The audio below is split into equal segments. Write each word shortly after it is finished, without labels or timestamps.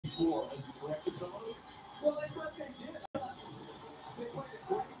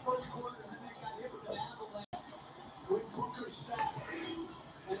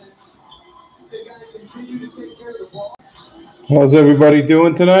How's everybody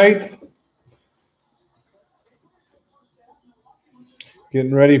doing tonight?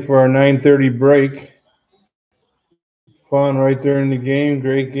 Getting ready for our 9:30 break. Fun right there in the game.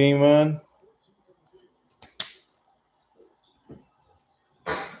 Great game on.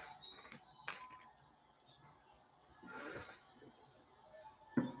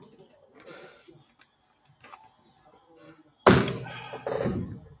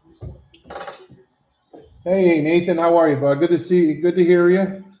 Hey Nathan, how are you, bud? Good to see you. Good to hear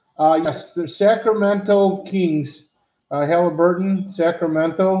you. Yes, the Sacramento Kings, Halliburton,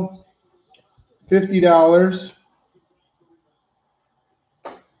 Sacramento, $50.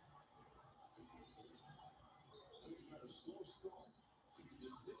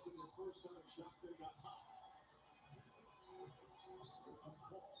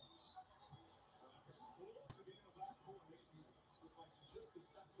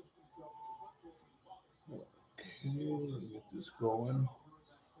 Okay, let's get this going.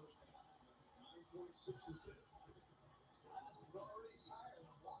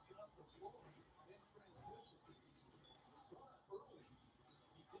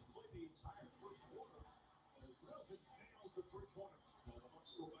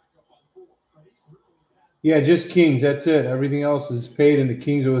 Yeah, just Kings. That's it. Everything else is paid, and the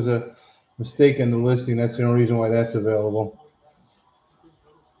Kings was a mistake in the listing. That's the only reason why that's available.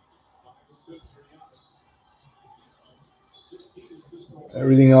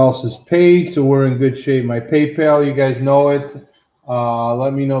 Everything else is paid, so we're in good shape. My PayPal, you guys know it.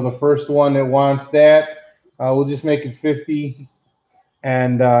 Let me know the first one that wants that. We'll just make it 50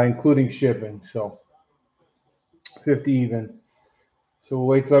 and including shipping, so 50 even. So we'll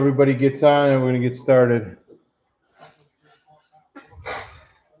wait till everybody gets on and we're going to get started.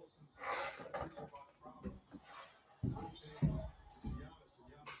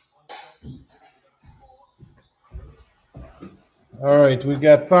 All right, we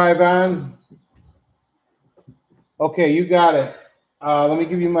got 5 on. Okay, you got it. Let me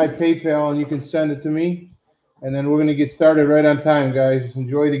give you my PayPal and you can send it to me. And then we're going to get started right on time, guys.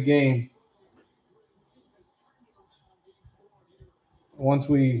 Enjoy the game. Once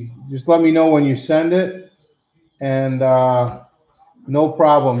we just let me know when you send it. And no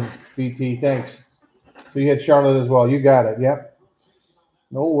problem, BT. Thanks. So you had Charlotte as well. You got it. Yep.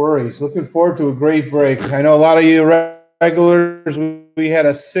 No worries. Looking forward to a great break. I know a lot of you regulars. We had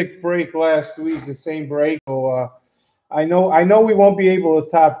a sick break last week, the same break. So I know we won't be able to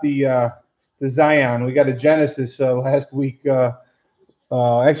top the Zion. We got a Genesis last week.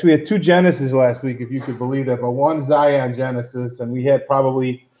 Actually, we had 2 Genesis last week, if you could believe that, but 1 Zion Genesis, and we had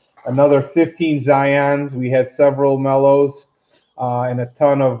probably another 15 Zions. We had several Mellows and a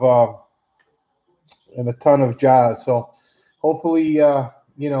ton of Jazz. So hopefully,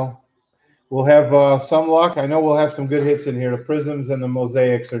 we'll have some luck. I know we'll have some good hits in here. The Prisms and the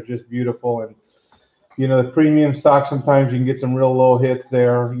Mosaics are just beautiful, and the premium stock, sometimes you can get some real low hits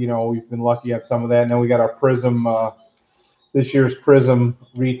there. We've been lucky at some of that. And then we got our Prism, this year's Prism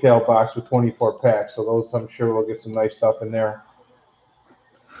retail box with 24 packs. So those, I'm sure we'll get some nice stuff in there.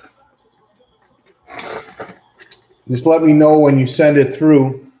 Just let me know when you send it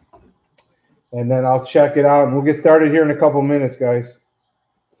through, and then I'll check it out. And we'll get started here in a couple minutes, guys.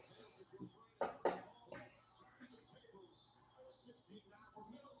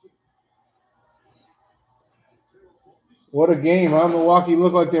 What a game, huh? Milwaukee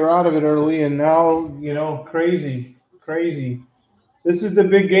looked like they were out of it early, and now, crazy. This is the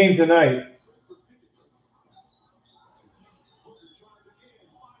big game tonight.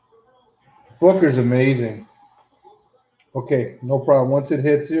 Booker's amazing. Okay, no problem. Once it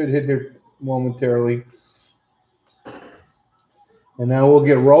hits here, it hit here momentarily. And now we'll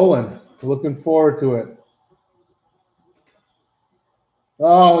get rolling. Looking forward to it.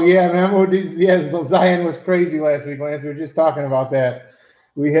 Oh, yeah, remember? Yes, Zion was crazy last week, Lance. We were just talking about that.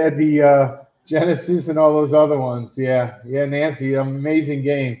 We had the Genesis and all those other ones. Yeah, Nancy, amazing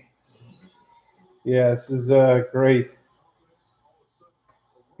game. Yes, this is great.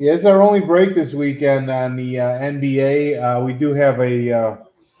 Yeah, it's our only break this weekend on the NBA. We do have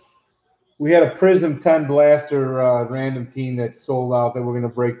we had a Prism 10 Blaster random team that sold out that we're going to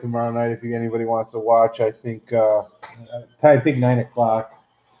break tomorrow night if anybody wants to watch. I think 9 o'clock.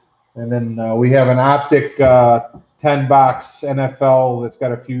 And then we have an Optic 10-box NFL that's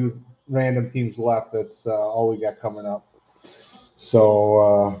got a few random teams left. That's all we got coming up.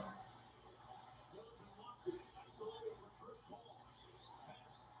 So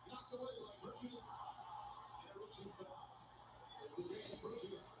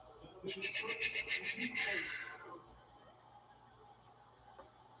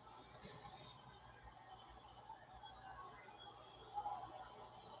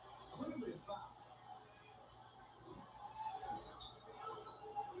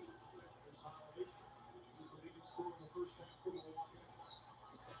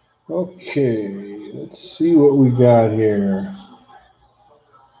Okay, let's see what we got here.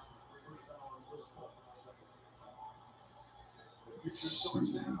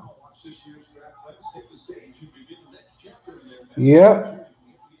 Yep.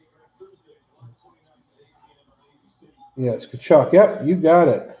 Yes, Kachuk. Yep, you got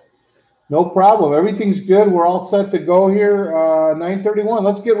it. No problem. Everything's good. We're all set to go here. 9:31.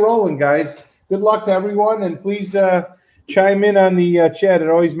 Let's get rolling, guys. Good luck to everyone, and please chime in on the chat. It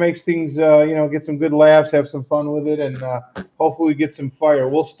always makes things, get some good laughs, have some fun with it, and hopefully we get some fire.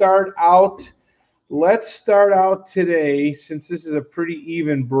 We'll start out. Let's start out today, since this is a pretty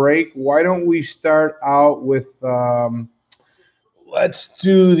even break. Why don't we start out with? Let's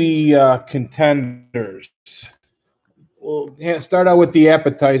do the contenders. We'll start out with the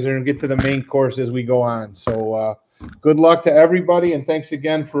appetizer and get to the main course as we go on. So good luck to everybody, and thanks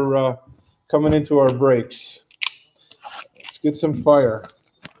again for coming into our breaks. Let's get some fire.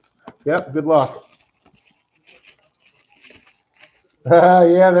 Yep, good luck.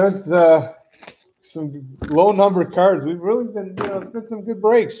 Yeah, there's some low number cards. We've really been, it's been some good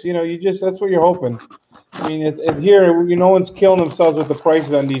breaks. That's what you're hoping. I mean, here, no one's killing themselves with the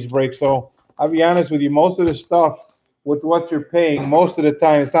prices on these breaks. So I'll be honest with you, most of the stuff with what you're paying, most of the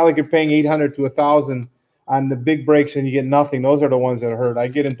time, it's not like you're paying 800 to 1,000 on the big breaks and you get nothing. Those are the ones that hurt. I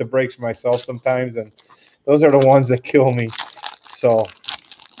get into breaks myself sometimes, and those are the ones that kill me. So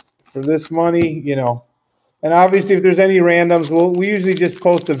for this money, and obviously if there's any randoms, we usually just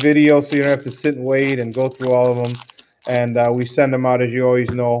post a video so you don't have to sit and wait and go through all of them. And we send them out, as you always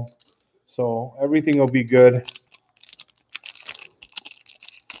know. So everything will be good.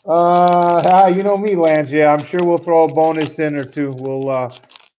 You know me, Lance. Yeah, I'm sure we'll throw a bonus in or two.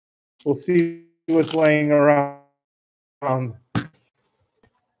 We'll see what's laying around.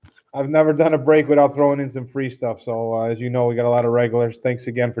 I've never done a break without throwing in some free stuff. So as you know, we got a lot of regulars. Thanks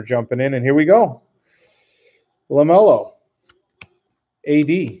again for jumping in, and here we go. LaMelo,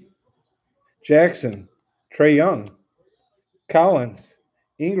 AD, Jackson, Trae Young, Collins,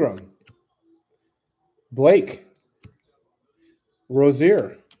 Ingram, Blake,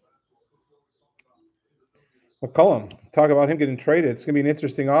 Rozier, McCollum. Talk about him getting traded. It's going to be an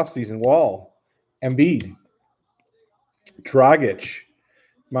interesting offseason. Wall, Embiid, Dragic,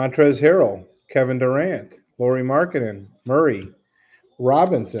 Montrezl Harrell, Kevin Durant, Lauri Markkanen, Murray,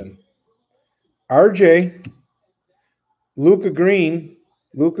 Robinson, RJ, Luka Green.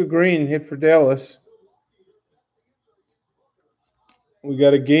 Luka Green hit for Dallas. We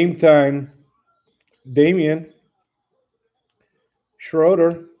got a game time. Damian,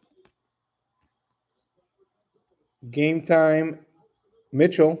 Schroeder, game time.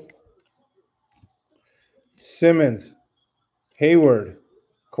 Mitchell, Simmons, Hayward,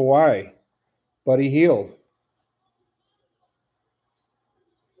 Kawhi, Buddy Hield.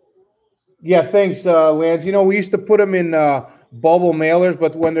 Yeah, thanks, Lance. We used to put them in bubble mailers,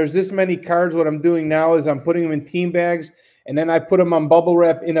 but when there's this many cards, what I'm doing now is I'm putting them in team bags, and then I put them on bubble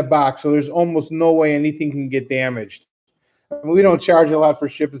wrap in a box, so there's almost no way anything can get damaged. We don't charge a lot for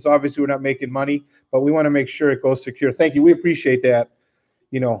shipping, so obviously we're not making money, but we want to make sure it goes secure. Thank you. We appreciate that,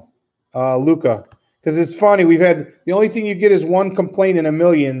 Luca. Because it's funny, the only thing you get is one complaint in a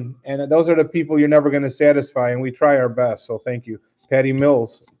million, and those are the people you're never going to satisfy, and we try our best, so thank you. Patty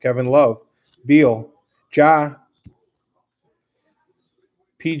Mills, Kevin Love, Beal, Ja,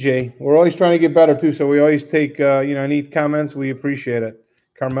 PJ. We're always trying to get better, too, so we always take, any comments. We appreciate it.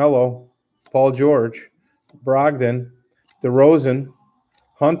 Carmelo, Paul George, Brogdon, DeRozan,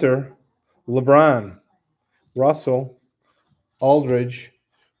 Hunter, LeBron, Russell, Aldridge.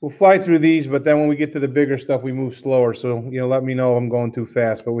 We'll fly through these, but then when we get to the bigger stuff, we move slower. So, let me know if I'm going too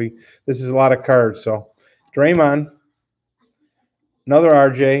fast. But this is a lot of cards. So, Draymond, another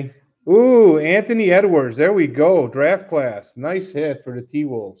RJ. Ooh, Anthony Edwards. There we go. Draft class. Nice hit for the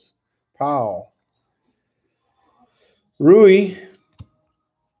T-Wolves. Powell. Rui,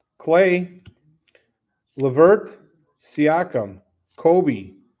 Clay, Levert, Siakam,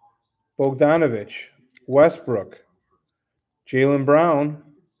 Kobe, Bogdanovich, Westbrook, Jaylen Brown,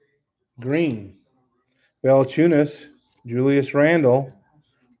 Green, Valanciunas, Julius Randle,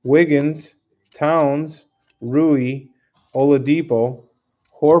 Wiggins, Towns, Rui, Oladipo,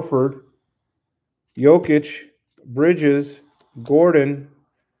 Horford, Jokic, Bridges, Gordon,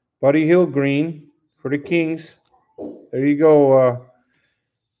 Buddy Hield Green for the Kings. There you go,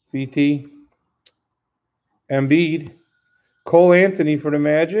 BT. Embiid. Cole Anthony for the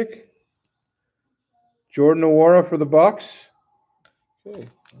Magic. Jordan Nwora for the Bucks. Okay,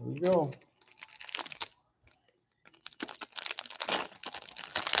 there we go.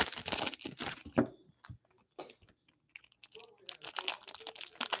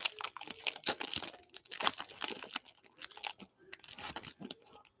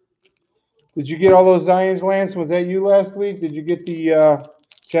 Did you get all those Zions, Lance? Was that you last week? Did you get the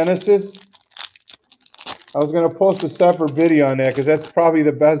Genesis? I was going to post a separate video on that because that's probably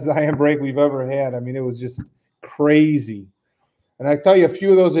the best Zion break we've ever had. I mean, it was just crazy. And I tell you, a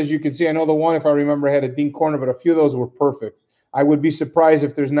few of those, as you can see, I know the one, if I remember, had a dink corner, but a few of those were perfect. I would be surprised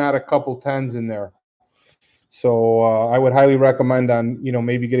if there's not a couple tens in there. So I would highly recommend on,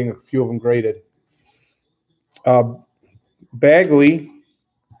 maybe getting a few of them graded. Bagley,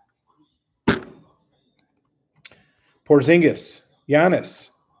 Porzingis, Giannis,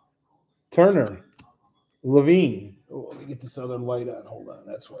 Turner, Levine. Oh, let me get this other light on. Hold on.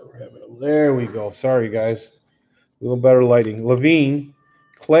 That's why we're having it. There we go. Sorry, guys. A little better lighting. Levine,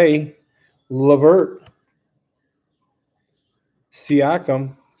 Clay, LeVert,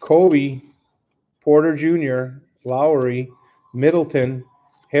 Siakam, Kobe, Porter Jr., Lowry, Middleton,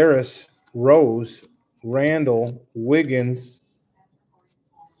 Harris, Rose, Randall, Wiggins,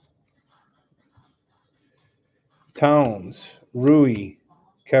 Towns, Rui,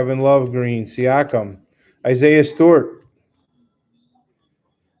 Kevin Love Green, Siakam, Isaiah Stewart,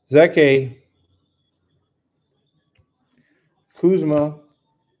 Zeke, Kuzma.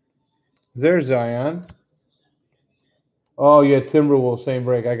 There's Zion. Oh, yeah, Timberwolves, same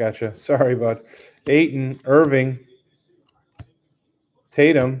break. I got you. Sorry, bud. Ayton, Irving,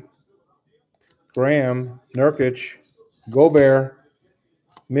 Tatum, Graham, Nurkic, Gobert,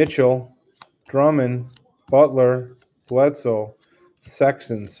 Mitchell, Drummond, Butler, Bledsoe,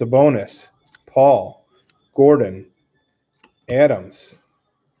 Sexton, Sabonis, Paul, Gordon, Adams,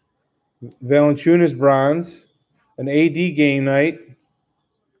 Valanciunas bronze, an AD game night,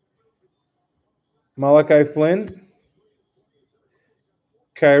 Malachi Flynn,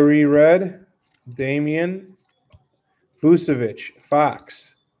 Kyrie Red, Damian, Vucevic,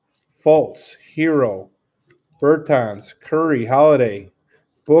 Fox, Fultz, Hero, Bertans, Curry, Holiday,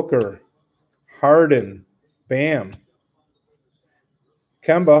 Booker, Harden, Bam,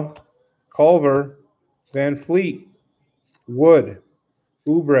 Kemba, Culver, Van Fleet, Wood,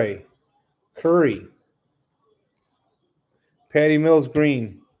 Oubre, Curry, Patty Mills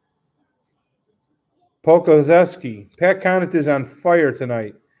Green, Pokusevski. Pat Connaughton is on fire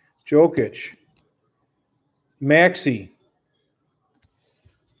tonight. Jokic, Maxey.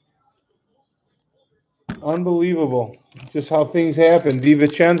 Unbelievable. Just how things happen.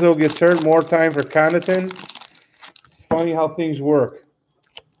 DiVincenzo gets hurt. More time for Connaughton. It's funny how things work.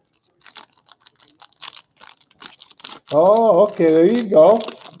 Oh, okay. There you go.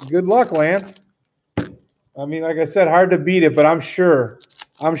 Good luck, Lance. I mean, like I said, hard to beat it, but I'm sure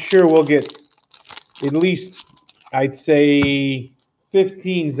we'll get at least, I'd say,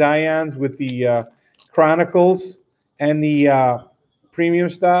 15 Zions with the Chronicles and the premium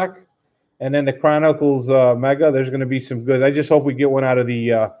stock, and then the Chronicles Mega. There's going to be some good. I just hope we get one out of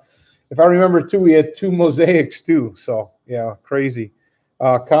the. If I remember, too, we had 2 mosaics too. So yeah, crazy.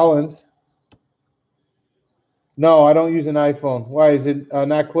 Collins. No, I don't use an iPhone. Why is it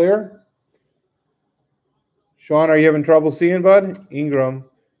not clear? Sean, are you having trouble seeing, bud? Ingram,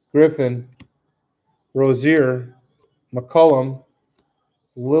 Griffin, Rozier, McCollum,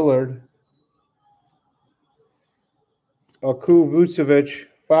 Lillard, Aku, Vucevic,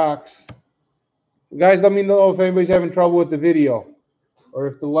 Fox. Guys, let me know if anybody's having trouble with the video, or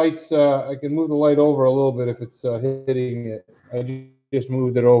if the lights. I can move the light over a little bit if it's hitting it. I just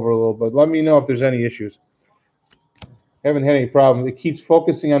moved it over a little bit. Let me know if there's any issues. Haven't had any problems. It keeps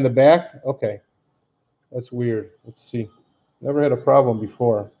focusing on the back. Okay, that's weird. Let's see. Never had a problem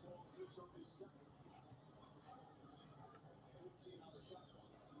before.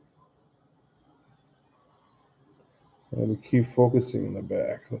 And we keep focusing in the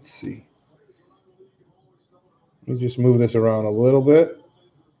back. Let's see. Let me just move this around a little bit.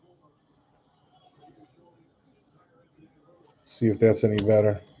 See if that's any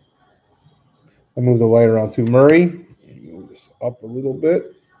better. I move the light around too. Murray, move this up a little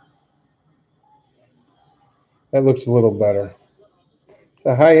bit. That looks a little better. It's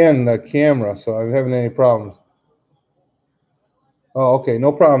a high-end camera, so I'm having any problems. Oh, okay,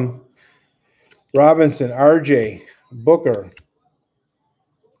 no problem. Robinson, RJ, Booker,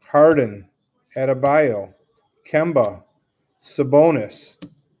 Harden, Adebayo, Kemba, Sabonis,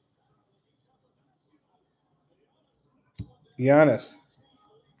 Giannis,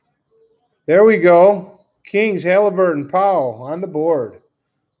 There we go. Kings, Halliburton, Powell on the board.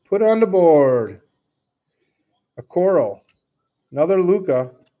 Put on the board. Okoro. Another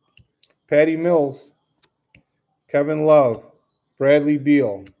Luka. Patty Mills. Kevin Love. Bradley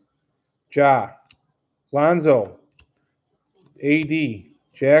Beal. Ja. Lonzo. AD.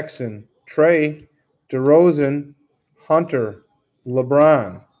 Jackson. Trey. DeRozan. Hunter.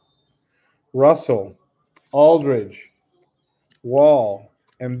 LeBron. Russell. Aldridge. Wall.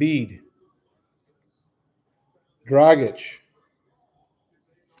 Embiid. Dragic.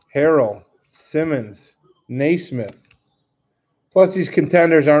 Harrell. Simmons. Naismith. Plus, these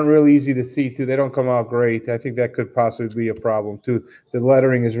contenders aren't really easy to see, too. They don't come out great. I think that could possibly be a problem, too. The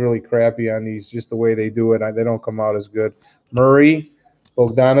lettering is really crappy on these, just the way they do it. They don't come out as good. Murray,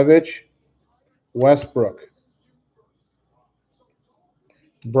 Bogdanovich, Westbrook,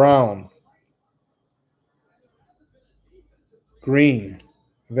 Brown, Green,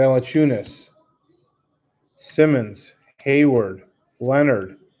 Valanciunas, Simmons, Hayward,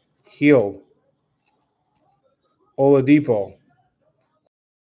 Leonard, Hield, Oladipo,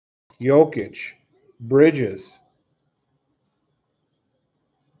 Jokic, Bridges.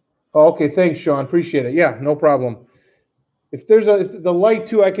 Oh, okay, thanks, Sean. Appreciate it. Yeah, no problem. If the light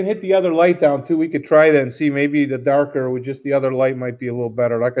too, I can hit the other light down too. We could try that and see maybe the darker with just the other light might be a little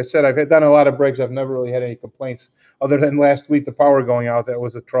better. Like I said, I've done a lot of breaks. I've never really had any complaints other than last week, the power going out. That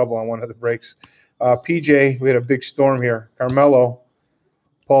was a trouble on one of the breaks. PJ, we had a big storm here. Carmelo,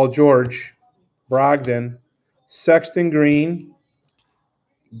 Paul George, Brogdon, Sexton Green,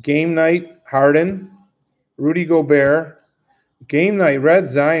 Game Night Harden, Rudy Gobert, Game Night Red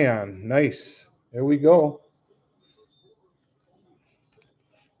Zion. Nice. There we go.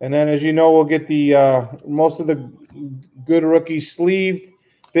 And then, as you know, we'll get the most of the good rookies sleeved.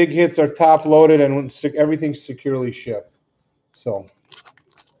 Big hits are top loaded, and everything's securely shipped. So,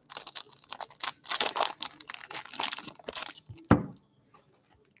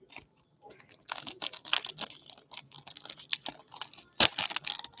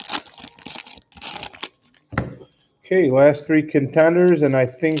 okay, last three contenders, and I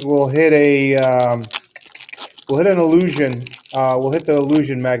think we'll hit an illusion. We'll hit the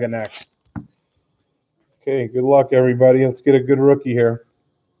illusion mega next. Okay, good luck, everybody. Let's get a good rookie here.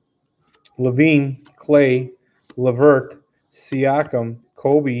 Levine, Clay, Levert, Siakam,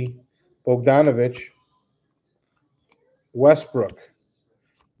 Kobe, Bogdanovich, Westbrook,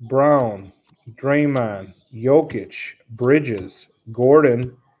 Brown, Draymond, Jokic, Bridges,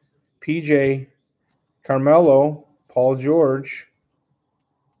 Gordon, PJ, Carmelo, Paul George,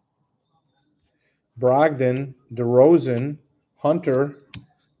 Brogdon, DeRozan, Hunter,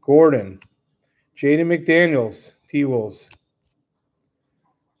 Gordon, Jaden McDaniels, T-Wolves,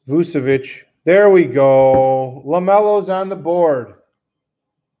 Vucevic. There we go. LaMelo's on the board.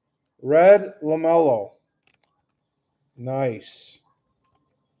 Red LaMelo. Nice.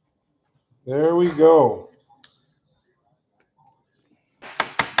 There we go.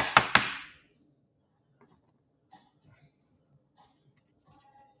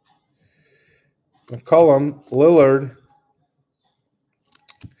 McCollum, Lillard,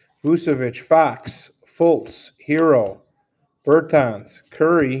 Vucevic, Fox, Fultz, Hero, Bertans,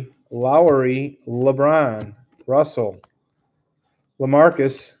 Curry, Lowry, LeBron, Russell,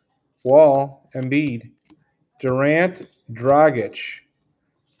 LaMarcus, Wall, Embiid, Durant, Dragic,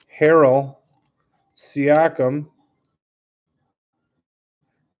 Harrell, Siakam,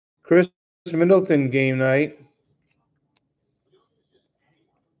 Chris Middleton game night,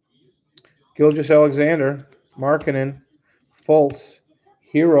 Gilgeous-Alexander, Markkanen, Fultz,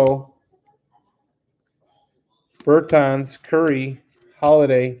 Hero, Bertans, Curry,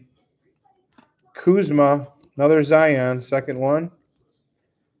 Holiday, Kuzma, another Zion, second one,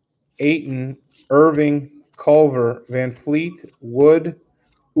 Ayton, Irving, Culver, Van Fleet, Wood,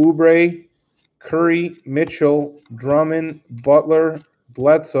 Oubre, Curry, Mitchell, Drummond, Butler,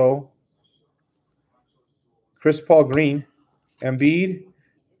 Bledsoe, Chris Paul Green, Embiid,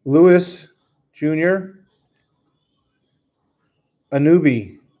 Lewis Jr.,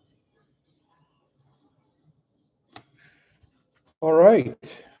 Anunoby. All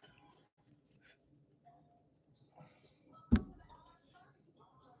right.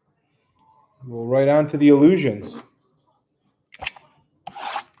 We'll right on to the illusions.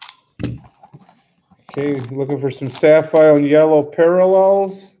 Okay, looking for some sapphire and yellow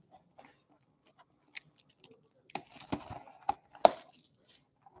parallels.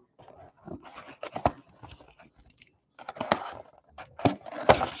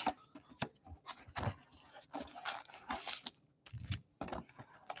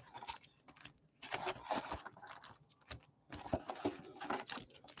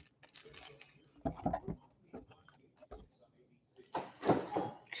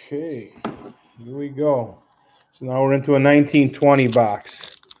 Okay, here we go. So now we're into a 1920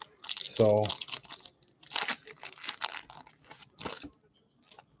 box. So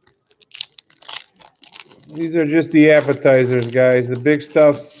these are just the appetizers, guys. The big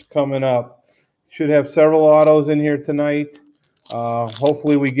stuff's coming up. Should have several autos in here tonight.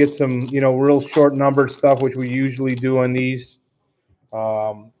 Hopefully we get some, real short numbered stuff, which we usually do on these.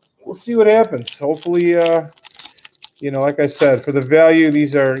 We'll see what happens. Hopefully, like I said, for the value,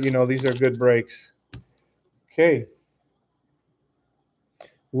 these are good breaks. Okay.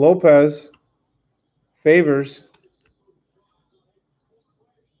 Lopez, Favors,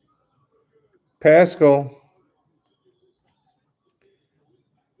 Pascal,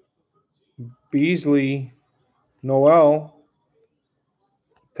 Beasley, Noel,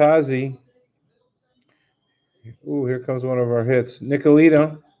 Tazi. Ooh, here comes one of our hits.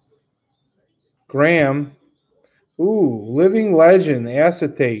 Nicolita, Graham. Ooh, Living Legend,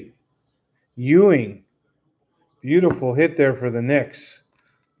 Acetate, Ewing. Beautiful hit there for the Knicks.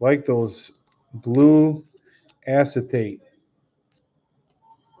 Like those blue acetate.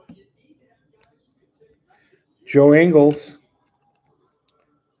 Joe Ingles.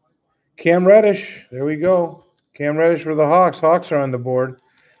 Cam Reddish. There we go. Cam Reddish for the Hawks. Hawks are on the board.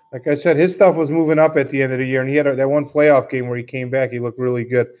 Like I said, his stuff was moving up at the end of the year, and he had that one playoff game where he came back. He looked really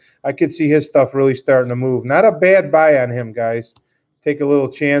good. I could see his stuff really starting to move. Not a bad buy on him, guys. Take a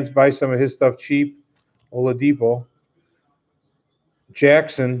little chance, buy some of his stuff cheap. Oladipo.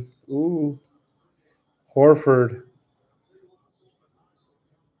 Jackson. Ooh. Horford.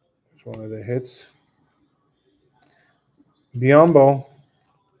 That's one of the hits. Biombo.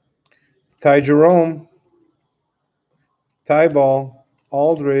 Ty Jerome. Tyball.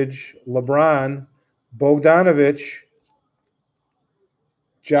 Aldridge. LeBron. Bogdanovich.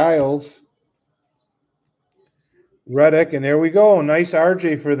 Giles. Redick. And there we go. Nice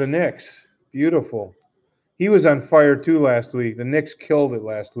RJ for the Knicks. Beautiful. He was on fire too last week. The Knicks killed it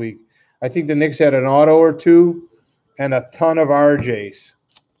last week. I think the Knicks had an auto or two and a ton of RJs.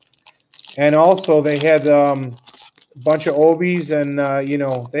 And also they had a bunch of Obies, and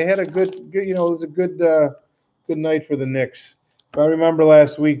they had a good it was a good night for the Knicks. If I remember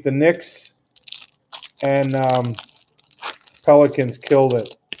last week, the Knicks and Pelicans killed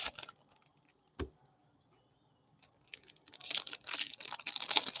it.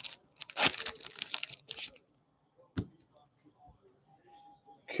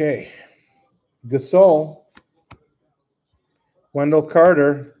 Okay. Gasol, Wendell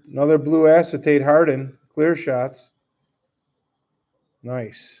Carter, another blue acetate Harden, clear shots.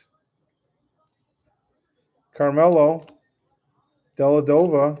 Nice. Carmelo,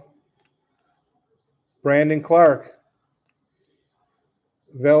 Deladova, Brandon Clark,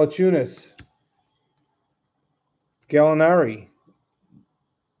 Valanciunas, Gallinari,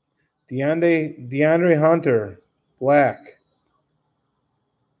 DeAndre Hunter, black.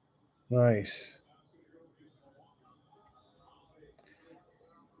 Nice.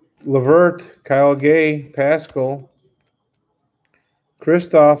 Levert, Kyle Gay, Pascal,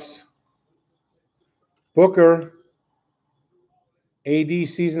 Kristaps, Booker, AD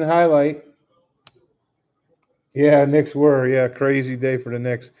season highlight. Yeah, Knicks were. Yeah, crazy day for the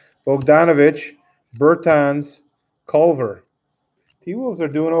Knicks. Bogdanovich, Bertans, Culver. T-Wolves are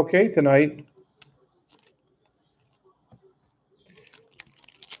doing okay tonight.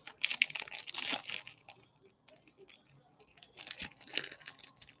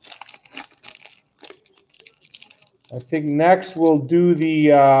 I think next we'll do the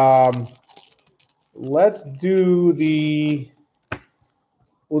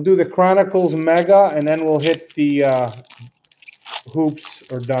we'll do the Chronicles Mega, and then we'll hit the Hoops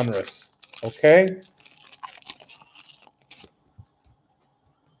or Donruss. Okay?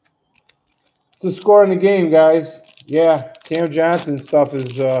 It's the score in the game, guys. Yeah, Cam Johnson stuff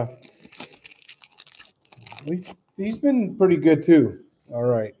is he's been pretty good too. All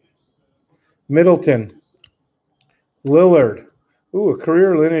right. Middleton. Lillard. Ooh, a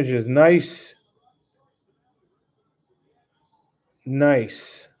career lineage is nice.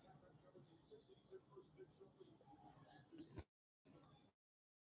 Nice.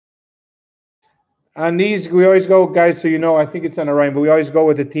 On these, we always go, guys, so you know, I think it's on the right, but we always go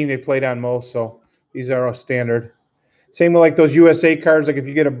with the team they played on most, so these are all standard. Same with like those USA cards, like if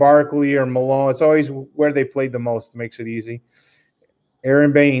you get a Barkley or Malone, it's always where they played the most. Makes it easy.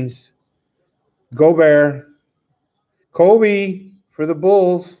 Aaron Baines. Gobert. Kobe for the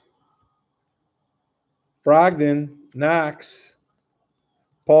Bulls. Brogdon. Knox.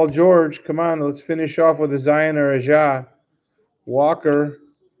 Paul George. Come on, let's finish off with a Zion or a Ja. Walker.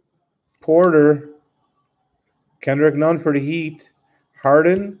 Porter. Kendrick Nunn for the Heat.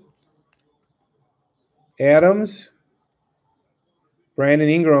 Harden. Adams, Brandon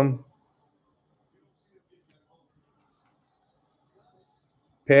Ingram,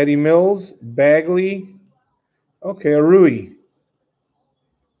 Patty Mills, Bagley. Okay, Arui.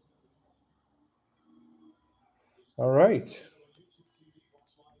 All right.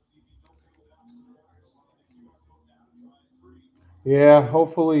 Yeah,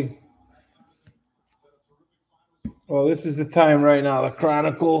 hopefully. Well, this is the time right now. The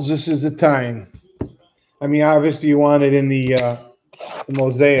Chronicles, this is the time. I mean, obviously you want it in the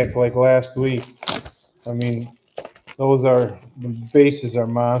mosaic like last week. I mean, those are, the bases are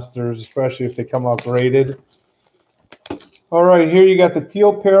monsters, especially if they come out graded. All right, here you got the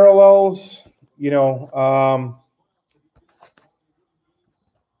teal parallels. You know,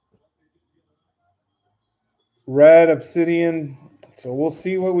 red obsidian. So we'll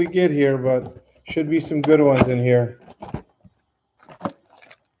see what we get here, but should be some good ones in here.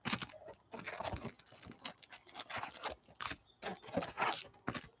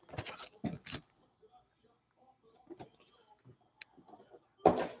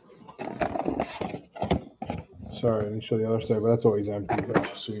 Sorry, let me show the other side, but that's always empty,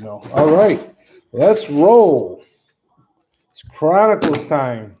 just so you know. All right, let's roll. It's Chronicles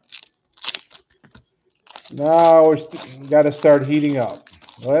time. Now we got to start heating up.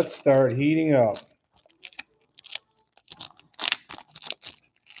 Let's start heating up.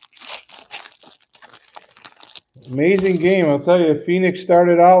 Amazing game, I'll tell you. Phoenix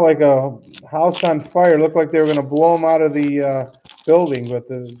started out like a house on fire. Looked like they were going to blow them out of the building, but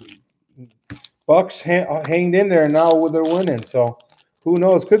the Bucks hanged in there, and now they're winning. So who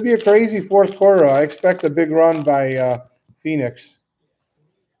knows? Could be a crazy fourth quarter. I expect a big run by Phoenix.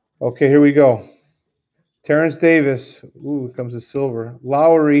 Okay, here we go. Terrence Davis. Ooh, here comes the silver.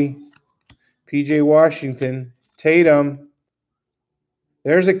 Lowry. PJ Washington. Tatum.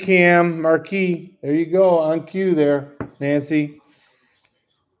 There's a Cam Marquis. There you go, on cue there, Nancy.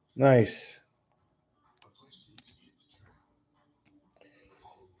 Nice.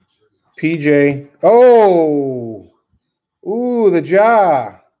 PJ. Oh! Ooh, the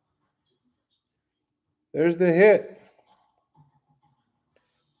jaw. There's the hit.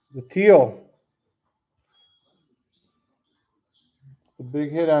 The teal. The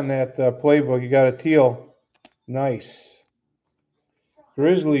big hit on that playbook. You got a teal. Nice.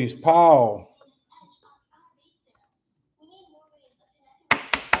 Grizzlies. Pow. That's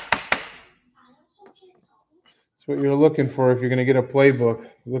what you're looking for if you're going to get a playbook.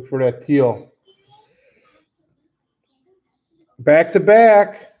 Look for that teal. Back to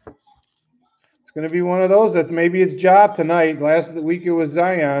back. It's going to be one of those that maybe it's Ja tonight. Last week it was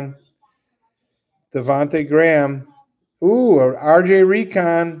Zion. Devontae Graham. Ooh, RJ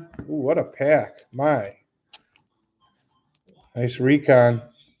Recon. Ooh, what a pack. My. Nice recon.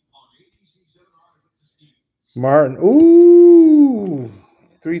 Martin. Ooh,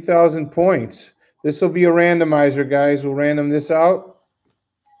 3,000 points. This will be a randomizer, guys. We'll random this out.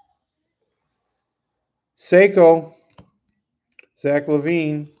 Seiko. Zach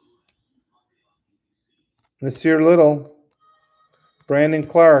LaVine. Nasir Little. Brandon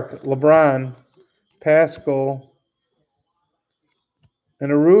Clark. LeBron. Pascal.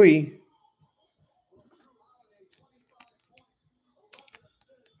 And Arui.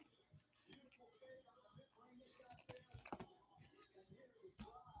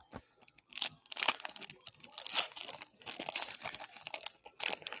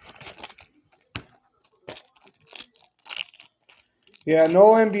 Yeah,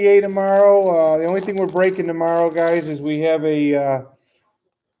 no NBA tomorrow. The only thing we're breaking tomorrow, guys, is we have a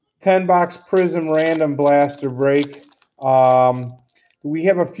 10-box Prism Random Blaster break. We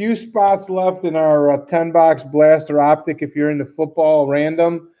have a few spots left in our 10-box Blaster Optic if you're into football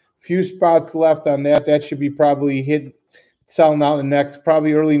random. Few spots left on that. That should be probably selling out in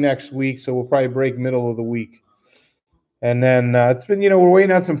probably early next week, so we'll probably break middle of the week. And then it's been, we're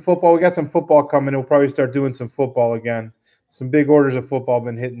waiting on some football. We got some football coming. We'll probably start doing some football again. Some big orders of football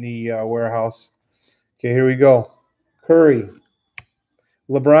been hitting the warehouse. Okay, here we go. Curry,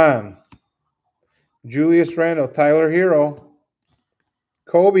 LeBron, Julius Randle, Tyler Hero,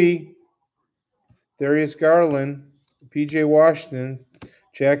 Kobe, Darius Garland, PJ Washington,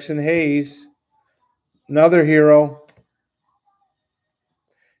 Jackson Hayes, another Hero,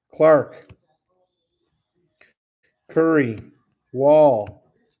 Clark, Curry, Wall,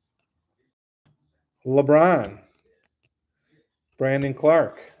 LeBron, Brandon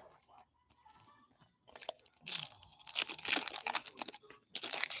Clark.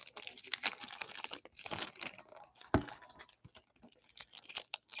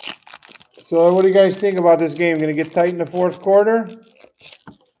 So what do you guys think about this game? Going to get tight in the fourth quarter?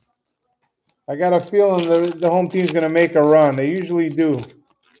 I got a feeling the home team's going to make a run. They usually do.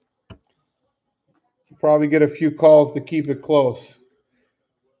 Probably get a few calls to keep it close.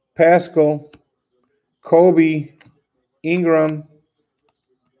 Pascal, Kobe, Ingram,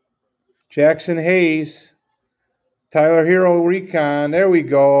 Jackson Hayes, Tyler Hero Recon. There we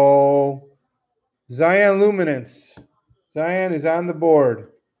go. Zion Luminance. Zion is on the board.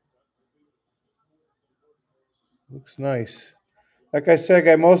 Looks nice. Like I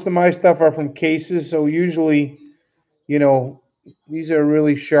said, most of my stuff are from cases, so usually, you know, these are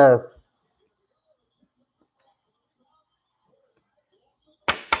really sharp.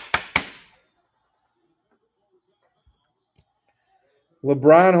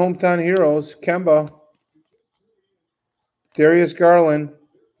 LeBron Hometown Heroes, Kemba, Darius Garland,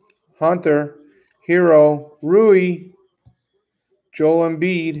 Hunter, Hero, Rui, Joel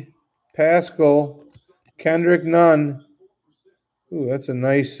Embiid, Pascal, Kendrick Nunn. Ooh, that's a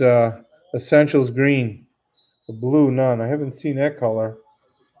nice Essentials green. A blue Nunn. I haven't seen that color.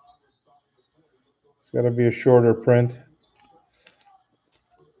 It's got to be a shorter print.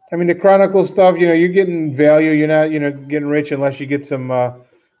 I mean, the Chronicle stuff, you know, you're getting value. You're not, you know, getting rich unless you get some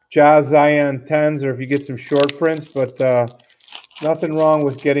Jazz Zion 10s or if you get some short prints. But nothing wrong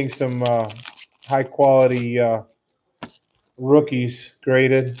with getting some high quality rookies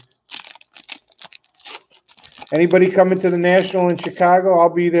graded. Anybody coming to the National in Chicago? I'll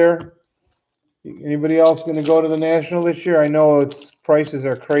be there. Anybody else going to go to the National this year? I know its prices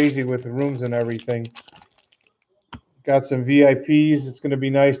are crazy with the rooms and everything. Got some VIPs. It's going to be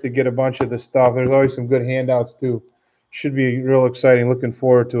nice to get a bunch of the stuff. There's always some good handouts too. Should be real exciting. Looking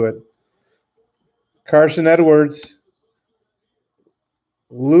forward to it. Carson Edwards,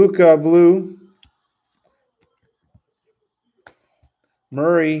 Luka Blue,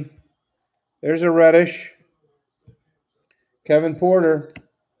 Murray. There's a Reddish. Kevin Porter,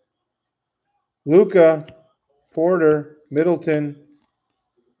 Luka, Porter, Middleton,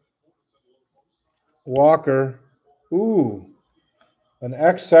 Walker. Ooh, an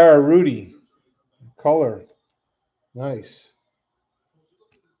XR Rudy color. Nice.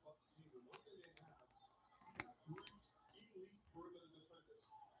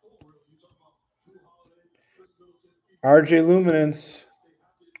 RJ Luminance.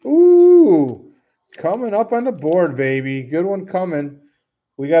 Ooh, coming up on the board, baby. Good one coming.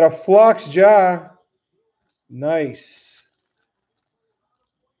 We got a Flux Ja. Nice.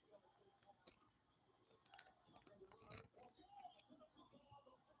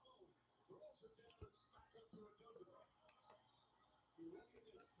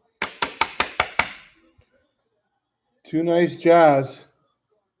 Two nice Jazz.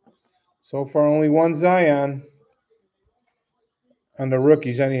 So far, only one Zion on the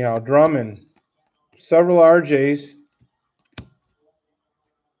rookies, anyhow. Drummond. Several RJs.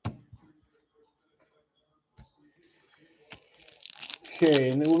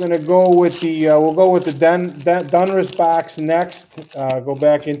 Okay, and we're gonna go with the we'll go with the Donruss box next. Go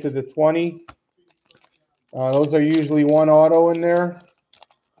back into the 20. Those are usually one auto in there.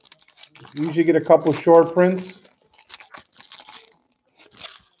 Usually get a couple short prints.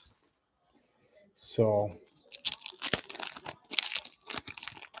 So,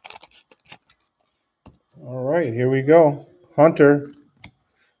 all right, here we go. Hunter,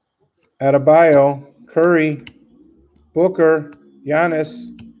 Adebayo, Curry, Booker,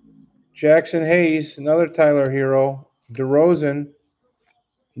 Giannis, Jackson Hayes, another Tyler Hero, DeRozan,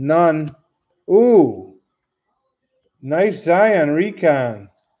 Nunn. Ooh, nice Zion Recon.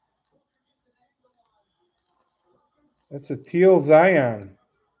 That's a teal Zion.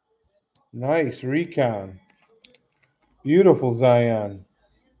 Nice Recon. Beautiful Zion.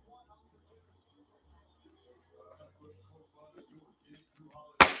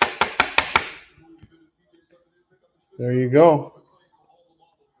 There you go.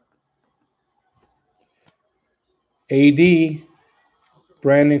 AD,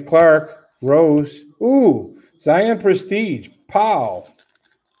 Brandon Clark, Rose. Ooh, Zion Prestige. Pow.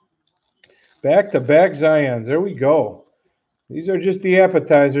 Back-to-back Zions. There we go. These are just the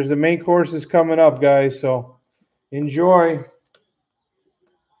appetizers. The main course is coming up, guys, so enjoy.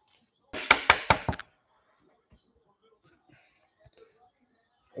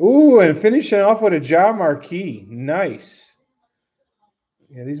 Ooh, and finishing off with a Ja marquee. Nice.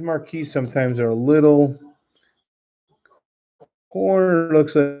 Yeah, these marquees sometimes are a little corner.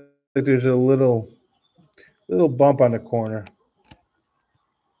 Looks like there's a little bump on the corner.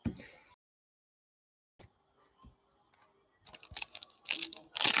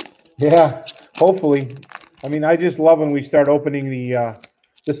 Yeah, hopefully. I mean, I just love when we start opening the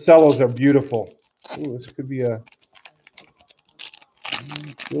cellos are beautiful. Ooh, this could be a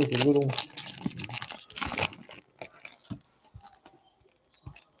feels a little.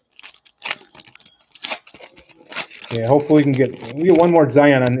 Yeah, hopefully we get one more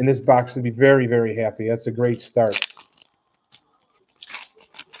Zion in this box to be very, very happy. That's a great start.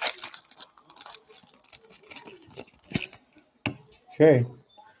 Okay.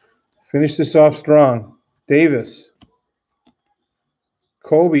 Finish this off strong. Davis.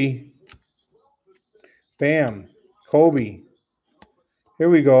 Kobe. Bam. Kobe. Here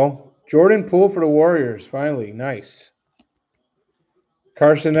we go. Jordan Poole for the Warriors, finally. Nice.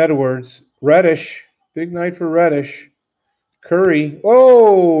 Carson Edwards. Reddish. Big night for Reddish. Curry.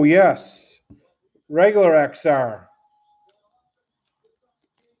 Oh, yes. Regular XR.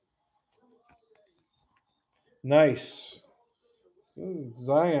 Nice.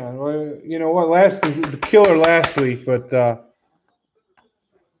 Zion. Well, you know what? The killer last week, but I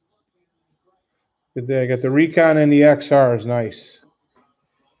got the Recon and the XR is nice.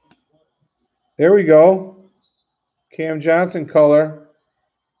 There we go. Cam Johnson color.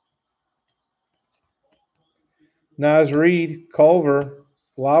 Naz Reid, Culver,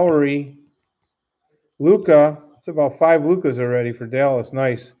 Lowry, Luca. It's about 5 Lucas already for Dallas.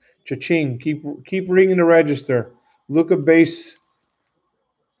 Nice. Cha-ching. Keep ringing the register. Luca base.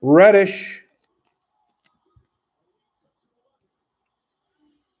 Reddish.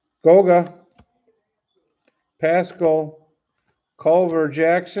 Goga. Pascal. Culver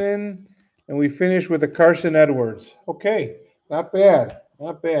Jackson. And we finish with a Carson Edwards. Okay. Not bad.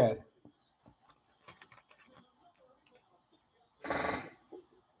 Not bad.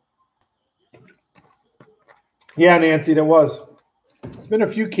 Yeah, Nancy, there was. It's been a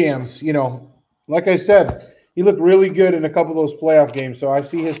few cams, you know. Like I said, he looked really good in a couple of those playoff games, so I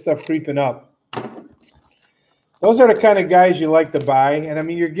see his stuff creeping up. Those are the kind of guys you like to buy, and I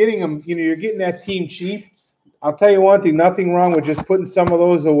mean, you're getting them. You know, you're getting that team cheap. I'll tell you one thing: nothing wrong with just putting some of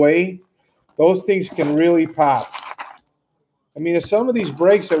those away. Those things can really pop. I mean, if some of these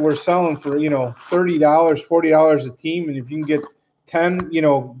breaks that we're selling for, you know, $30, $40 a team, and if you can get 10, you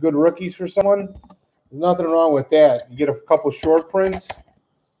know, good rookies for someone, there's nothing wrong with that. You get a couple short prints.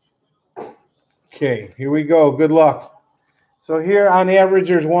 Okay, here we go. Good luck. So here, on average,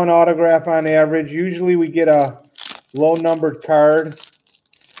 there's one autograph on average. Usually we get a low-numbered card.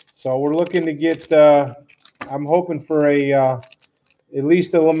 So we're looking to get, I'm hoping for at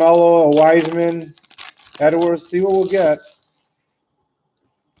least a LaMelo, a Wiseman, Edwards. See what we'll get.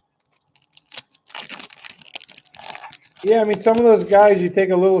 Yeah, I mean, some of those guys you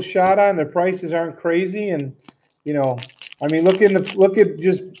take a little shot on, their prices aren't crazy. And, you know, I mean, look at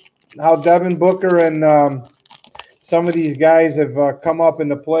just how Devin Booker and some of these guys have come up in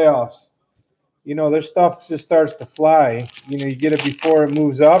the playoffs. You know, their stuff just starts to fly. You know, you get it before it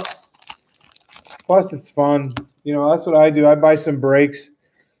moves up. Plus, it's fun. You know, that's what I do. I buy some breaks.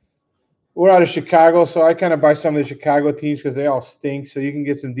 We're out of Chicago, so I kind of buy some of the Chicago teams because they all stink. So you can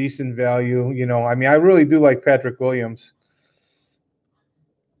get some decent value. You know, I mean, I really do like Patrick Williams.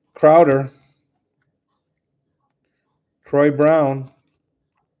 Crowder. Troy Brown.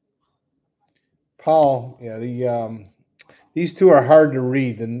 Paul. Yeah, these two are hard to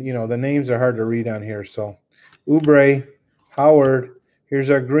read, and you know the names are hard to read on here. So, Oubre, Howard. Here's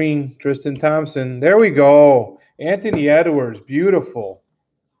our green, Tristan Thompson. There we go. Anthony Edwards, beautiful.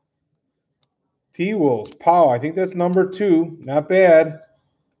 T-Wolves, Powell. I think that's number 2. Not bad.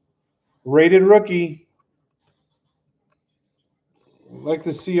 Rated rookie. I'd like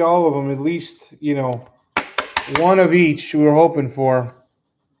to see all of them, at least, you know, one of each we're hoping for.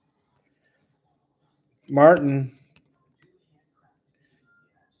 Martin.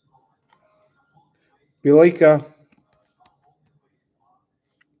 Bilika.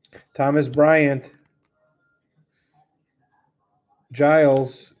 Thomas Bryant.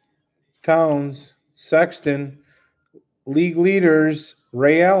 Giles. Towns. Sexton. League leaders,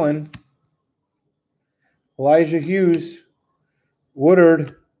 Ray Allen. Elijah Hughes.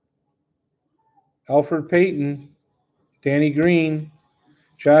 Woodard. Alfred Payton. Danny Green.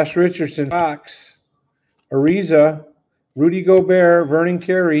 Josh Richardson. Fox. Ariza. Rudy Gobert. Vernon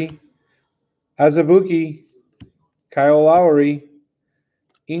Carey. Azubuike. Kyle Lowry.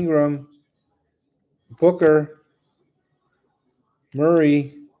 Ingram. Booker.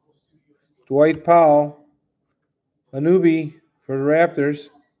 Murray. Dwight Powell. Anunoby for the Raptors.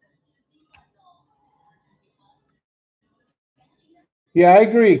 Yeah, I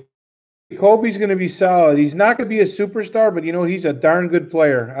agree. Kobe's going to be solid. He's not going to be a superstar, but you know he's a darn good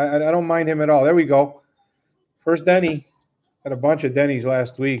player. I don't mind him at all. There we go. First Denny. Had a bunch of Denny's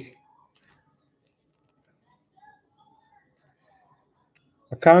last week.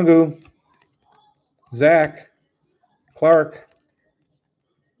 Okongwu. Zach. Clark.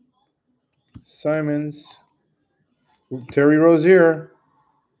 Simons. Terry Rozier.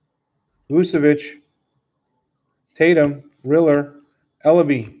 Vucevic. Tatum, Riller,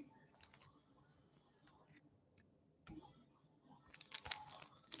 Ellaby.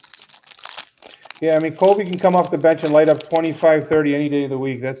 Yeah, I mean, Kobe can come off the bench and light up 25, 30 any day of the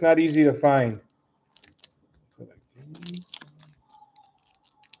week. That's not easy to find.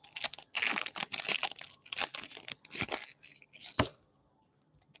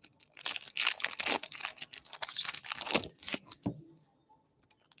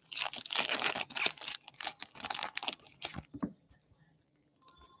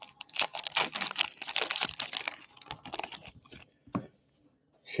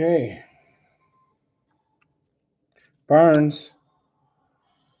 Okay. Barnes,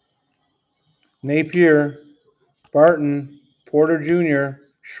 Napier, Barton, Porter Jr.,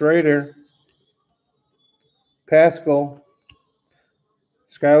 Schrader, Pascal,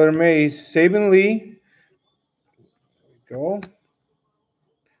 Skylar Mays, Saban Lee, go,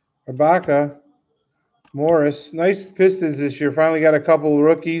 Ibaka, Morris. Nice Pistons this year. Finally got a couple of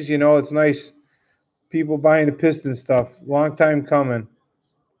rookies. You know, it's nice. People buying the Piston stuff. Long time coming.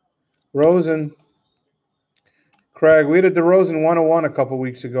 Rosen, Craig. We had a DeRozan 101 a couple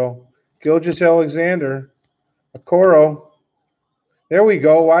weeks ago. Gilgeous Alexander, Okoro. There we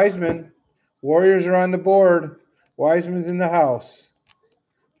go. Wiseman. Warriors are on the board. Wiseman's in the house.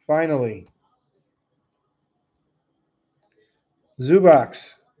 Finally. Zubac,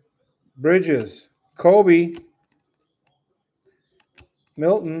 Bridges, Kobe,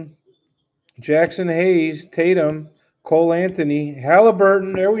 Milton, Jackson Hayes, Tatum, Cole Anthony,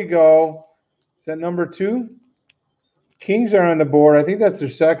 Halliburton. There we go. Is that number 2? Kings are on the board. I think that's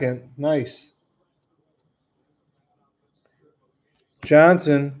their second. Nice.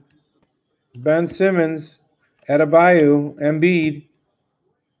 Johnson, Ben Simmons, Adebayo, Embiid,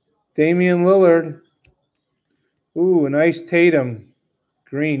 Damian Lillard. Ooh, a nice Tatum.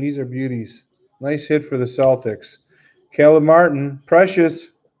 Green. These are beauties. Nice hit for the Celtics. Caleb Martin, Precious,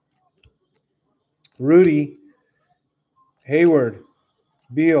 Rudy, Hayward,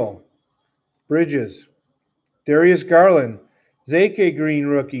 Beal, Bridges, Darius Garland, Zeke Green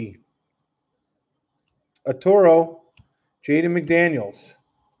rookie, Atoro, Jaden McDaniels.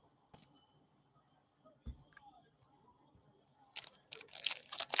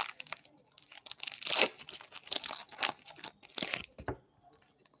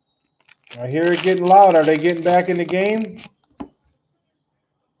 I hear it getting loud. Are they getting back in the game?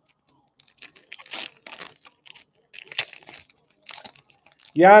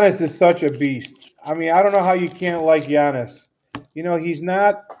 Giannis is such a beast. I mean, I don't know how you can't like Giannis. You know, he's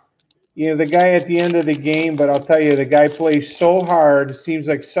not, the guy at the end of the game, but I'll tell you, the guy plays so hard, seems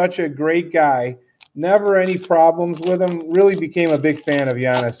like such a great guy. Never any problems with him. Really became a big fan of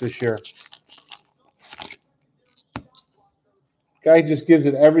Giannis this year. Guy just gives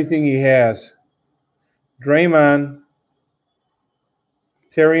it everything he has. Draymond,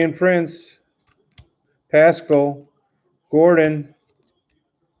 Taurean Prince, Pascal, Gordon,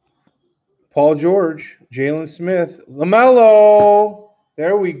 Paul George, Jalen Smith, LaMelo.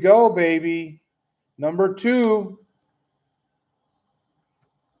 There we go, baby. Number 2.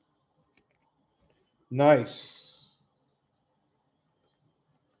 Nice.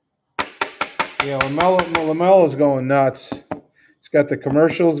 Yeah, LaMelo's going nuts. He's got the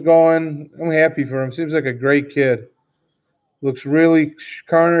commercials going. I'm happy for him. Seems like a great kid. Looks really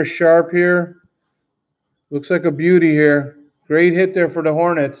corner sharp here. Looks like a beauty here. Great hit there for the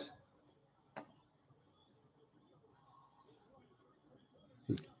Hornets.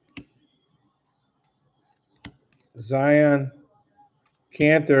 Zion,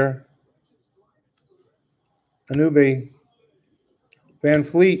 Cantor, Anube, Van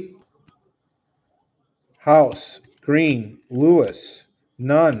Fleet, House, Green, Lewis,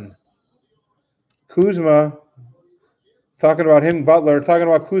 Nunn, Kuzma. Talking about him, Butler. Talking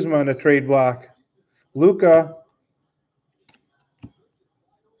about Kuzma on the trade block. Luka,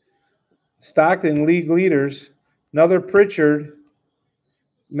 Stockton, league leaders. Another Pritchard,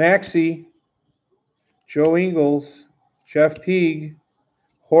 Maxey, Joe Ingles, Jeff Teague,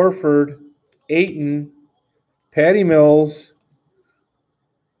 Horford, Ayton, Patty Mills.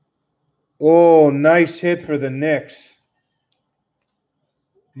 Oh, nice hit for the Knicks.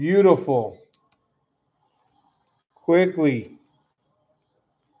 Beautiful. Quickly.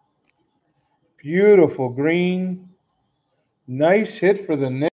 Beautiful green. Nice hit for the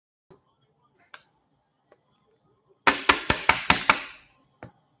Knicks.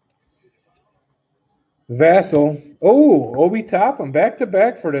 Vassell. Oh, Obi Toppin back to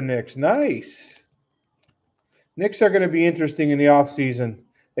back for the Knicks. Nice. Knicks are going to be interesting in the offseason.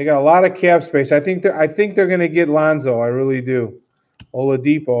 They got a lot of cap space. I think they're going to get Lonzo. I really do.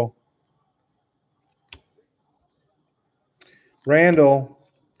 Oladipo. Randall,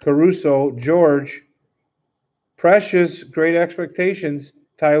 Caruso, George, Precious, Great Expectations,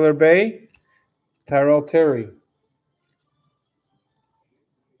 Tyler Bay, Tyrell Terry.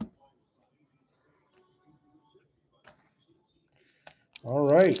 All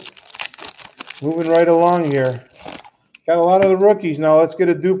right. Moving right along here. Got a lot of the rookies now. Let's get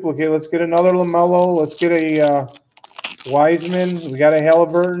a duplicate. Let's get another LaMelo. Let's get a Wiseman. We got a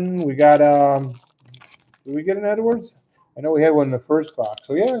Halliburton. We got did we get an Edwards? I know we had one in the first box.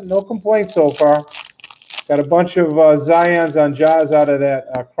 So yeah, no complaints so far. Got a bunch of Zions on Jaws out of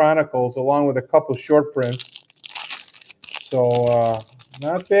that Chronicles, along with a couple short prints. So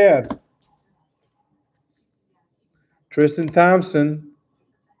not bad. Tristan Thompson,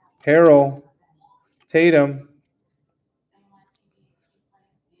 Harrell, Tatum,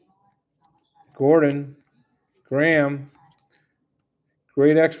 Gordon, Graham,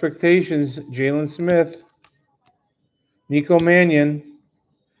 Great Expectations, Jalen Smith, Nico Mannion,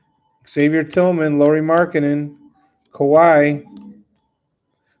 Xavier Tillman, Lauri Markkanen, Kawhi,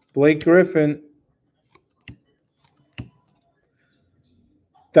 Blake Griffin,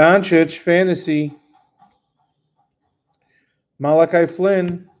 Doncic, Fantasy, Malachi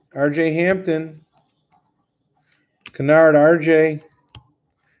Flynn, RJ Hampton, Kennard RJ,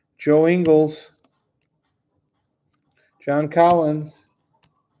 Joe Ingles, John Collins,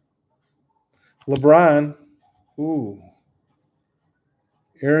 LeBron,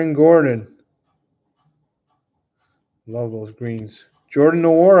 Aaron Gordon, love those greens, Jordan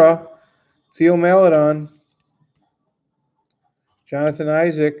Nwora, Theo Maledon, Jonathan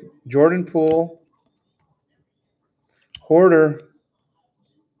Isaac, Jordan Poole, Hoarder,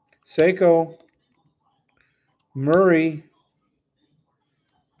 Seiko, Murray,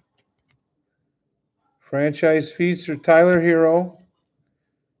 Franchise Feaster, Tyler Hero,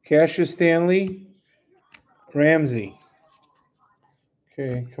 Cassius Stanley, Ramsey.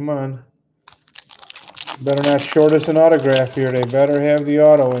 Okay, come on. Better not short us an autograph here. They better have the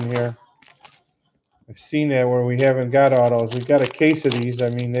auto in here. I've seen that where we haven't got autos. We've got a case of these. I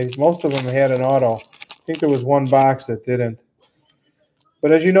mean, most of them had an auto. I think there was one box that didn't.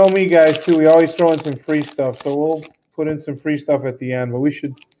 But as you know me, guys, too, we always throw in some free stuff. So we'll put in some free stuff at the end. But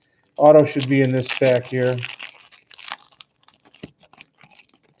auto should be in this stack here.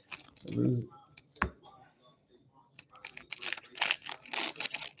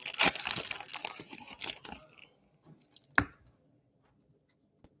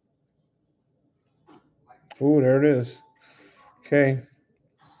 Ooh, there it is. Okay.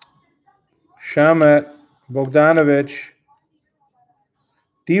 Shamet, Bogdanovich,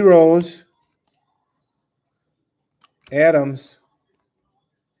 D Rose, Adams,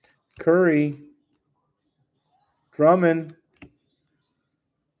 Curry, Drummond,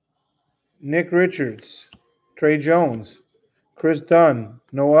 Nick Richards, Trey Jones, Chris Dunn,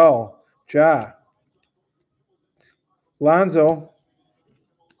 Noel, Ja, Lonzo,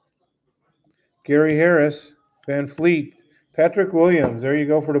 Gary Harris, Van Fleet, Patrick Williams. There you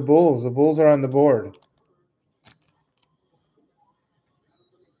go for the Bulls. The Bulls are on the board.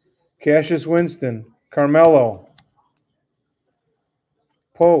 Cassius Winston, Carmelo,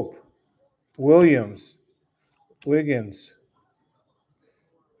 Pope, Williams, Wiggins,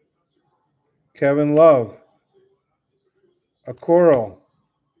 Kevin Love, Okoro,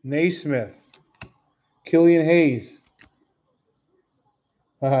 Naismith, Killian Hayes.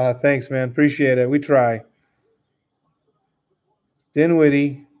 Thanks, man. Appreciate it. We try.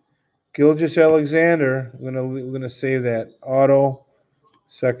 Dinwiddie, Gilgeous Alexander. We're gonna save that. Auto,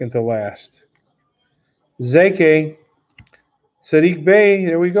 second to last. Zeke, Sadiq Bey.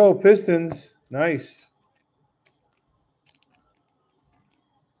 There we go. Pistons. Nice.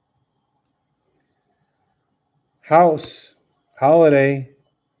 House, Holiday,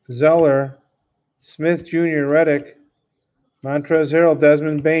 Zeller, Smith Jr., Reddick, Montrezl Harrell,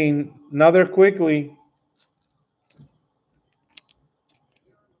 Desmond Bain. Another quickly.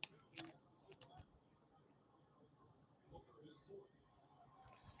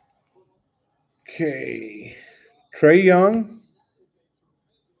 Okay. Trae Young.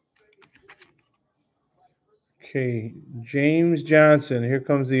 Okay. James Johnson. Here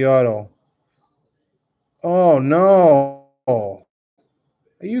comes the auto. Oh, no. Are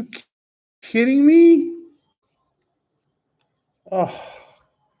you kidding me? Oh,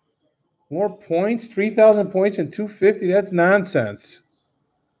 more points? 3,000 points and 250? That's nonsense.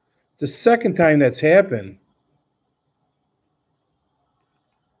 It's the second time that's happened.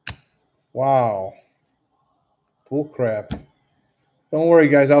 Wow. Bull crap. Don't worry,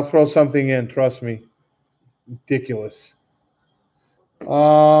 guys. I'll throw something in. Trust me. Ridiculous.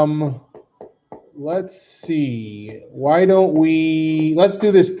 let's see. Why don't we, let's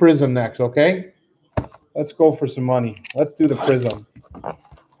do this Prism next, okay? Let's go for some money. Let's do the Prism.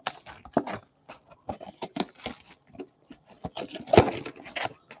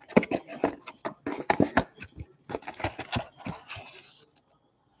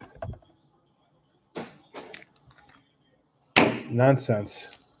 Nonsense.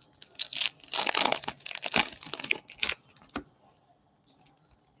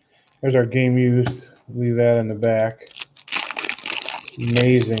 There's our game used. Leave that in the back.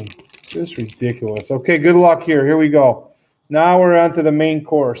 Amazing. Just ridiculous. Okay, good luck here. Here we go. Now we're on to the main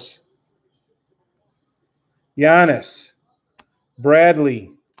course. Giannis,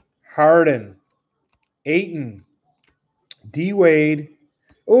 Bradley, Harden, Ayton, D Wade.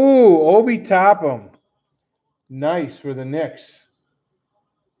 Ooh, Obi Toppin. Nice for the Knicks.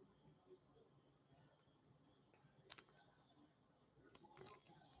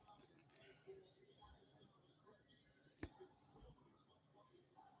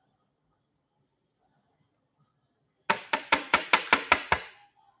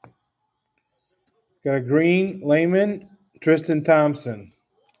 Got a green, Layman, Tristan Thompson.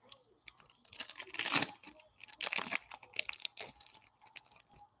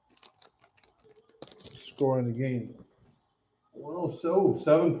 Score in the game. Well, so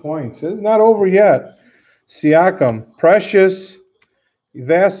 7 points. It's not over yet. Siakam, Precious,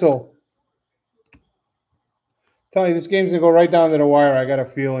 Vassell. Tell you, this game's going to go right down to the wire. I got a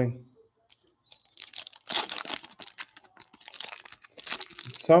feeling.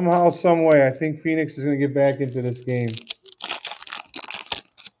 Somehow, some way, I think Phoenix is going to get back into this game.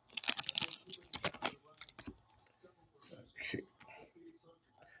 Okay.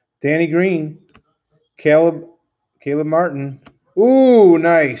 Danny Green, Caleb Martin. Ooh,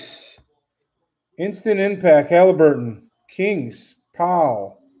 nice. Instant impact, Halliburton, Kings,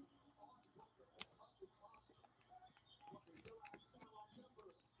 Powell.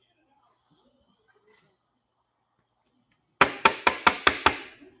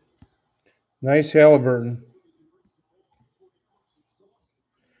 Nice Halliburton.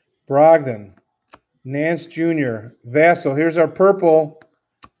 Brogdon, Nance Jr., Vassell. Here's our purple.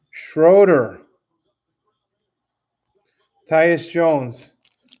 Schroeder. Tyus Jones.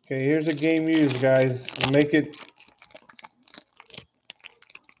 Okay, here's a game used, guys. Make it.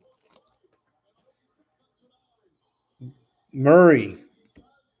 Murray.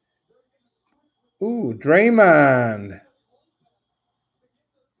 Ooh, Draymond.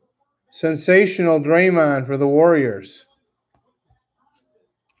 Sensational Draymond for the Warriors.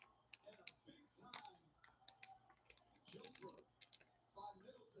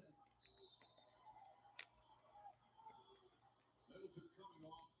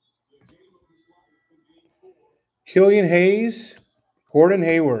 Killian Hayes, Gordon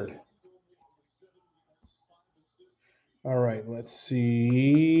Hayward. All right, let's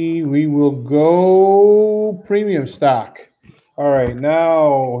see. We will go premium stock. All right,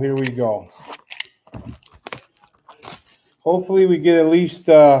 now here we go. Hopefully we get at least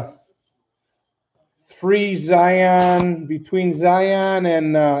 3 Zion. Between Zion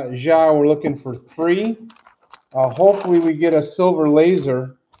and Ja, we're looking for 3. Hopefully we get a silver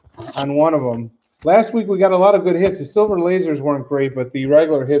laser on one of them. Last week we got a lot of good hits. The silver lasers weren't great, but the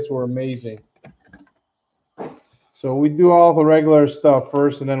regular hits were amazing. So we do all the regular stuff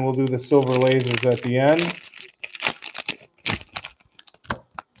first, and then we'll do the silver lasers at the end.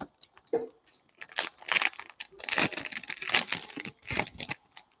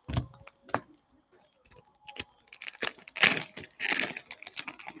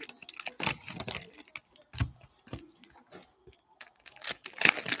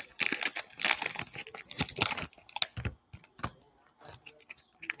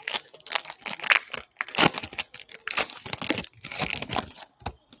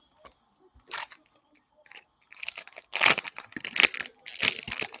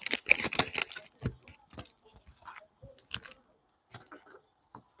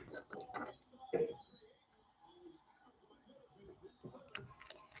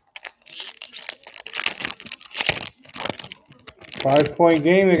 Five-point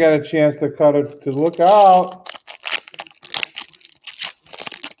game, they got a chance to cut it. To look out.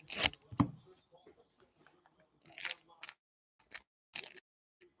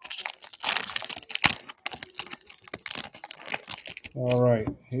 All right,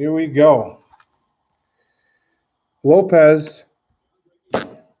 here we go. Lopez,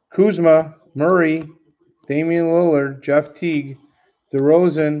 Kuzma, Murray, Damian Lillard, Jeff Teague,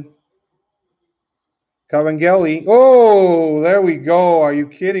 DeRozan, Cavangeli. Oh, there we go. Are you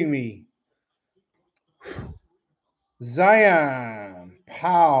kidding me? Zion,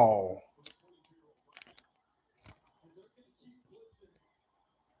 Powell.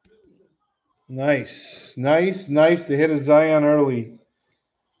 Nice. Nice to hit a Zion early.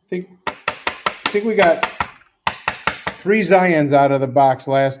 I think we got 3 Zions out of the box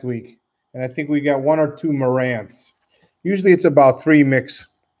last week, and I think we got 1 or 2 Morants. Usually it's about 3 mix.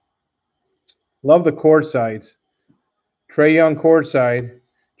 Love the court sides. Trae Young courtside,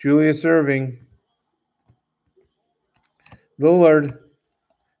 Julius Erving, Lillard,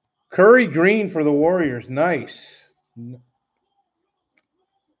 Curry Green for the Warriors. Nice.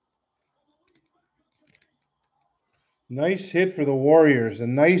 Nice hit for the Warriors. A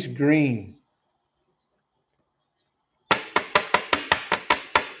nice green.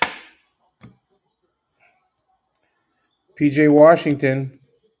 PJ Washington,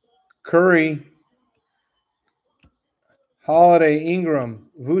 Curry, Holiday, Ingram,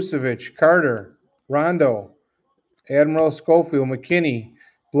 Vucevic, Carter, Rondo, Admiral Schofield, McKinney,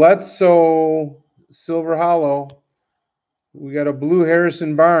 Bledsoe, Silver Hollow. We got a blue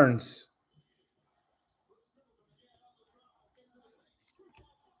Harrison Barnes.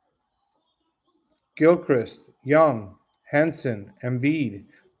 Gilchrist, Young, Henson, Embiid,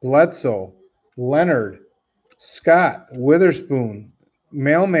 Bledsoe, Leonard, Scott, Witherspoon,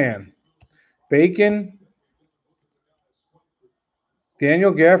 Mailman, Bacon,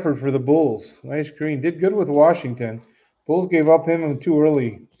 Daniel Gafford for the Bulls. Nice green. Did good with Washington. Bulls gave up him too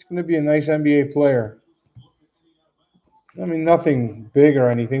early. He's going to be a nice NBA player. I mean, nothing big or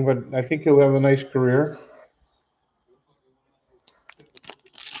anything, but I think he'll have a nice career.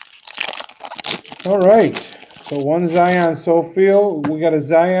 All right. So 1 Zion Sofield. We got a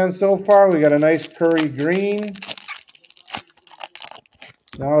Zion so far. We got a nice Curry green.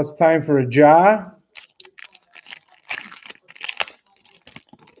 Now it's time for a Ja.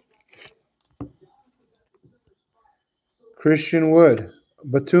 Christian Wood,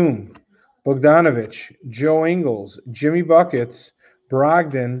 Batum, Bogdanovich, Joe Ingles, Jimmy Buckets,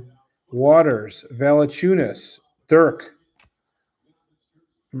 Brogdon, Waters, Valanciunas, Dirk,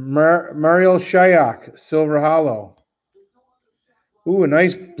 Mario Shayak, Silver Hollow. Ooh, a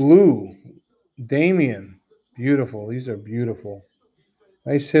nice blue. Damian. Beautiful. These are beautiful.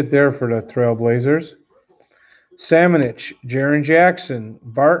 Nice hit there for the Trailblazers. Samanich, Jaren Jackson,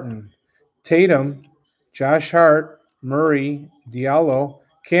 Barton, Tatum, Josh Hart, Murray, Diallo,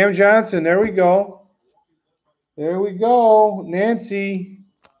 Cam Johnson. There we go. There we go. Nancy.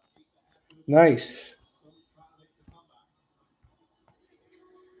 Nice.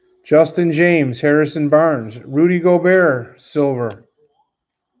 Justin James, Harrison Barnes, Rudy Gobert, silver.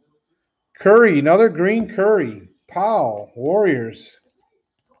 Curry, another green Curry. Powell, Warriors.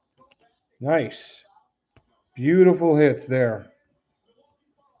 Nice. Beautiful hits there.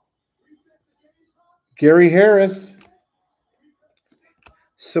 Gary Harris,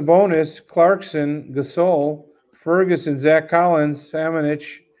 Sabonis, Clarkson, Gasol, Ferguson, Zach Collins,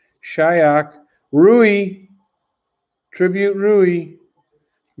 Samanich, Shayak, Rui, Tribute Rui,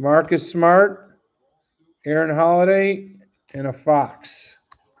 Marcus Smart, Aaron Holiday, and a Fox.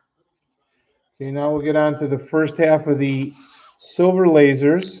 Okay, now we'll get on to the first half of the Silver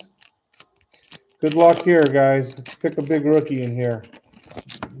Lasers. Good luck here, guys. Let's pick a big rookie in here.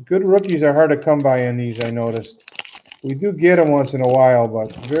 Good rookies are hard to come by in these, I noticed. We do get them once in a while,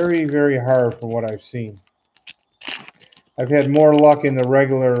 but very, very hard from what I've seen. I've had more luck in the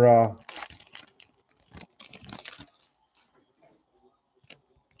regular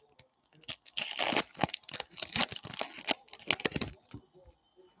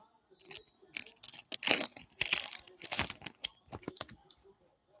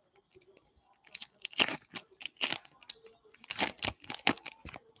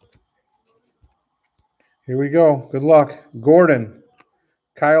Here we go. Good luck. Gordon,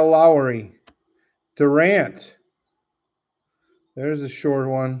 Kyle Lowry, Durant. There's a short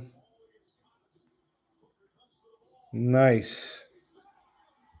one. Nice.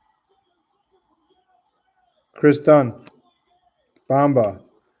 Chris Dunn, Bamba,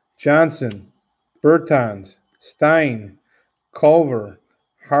 Johnson, Bertans, Stein, Culver,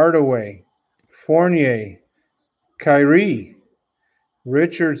 Hardaway, Fournier, Kyrie,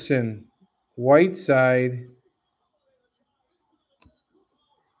 Richardson, Whiteside,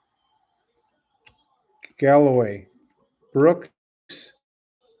 Galloway, Brooks,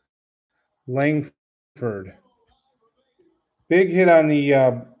 Langford. Big hit on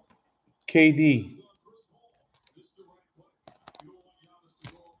the KD.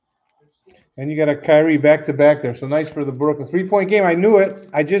 And you got a Kyrie back-to-back there. So nice for the Brooklyn. 3-point game. I knew it.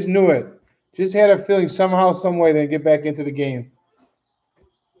 I just knew it. Just had a feeling somehow, some way they'd get back into the game.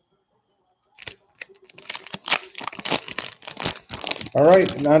 All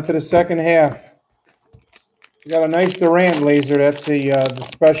right, and on to the second half. We got a nice Durant laser. That's the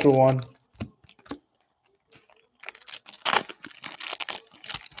special one.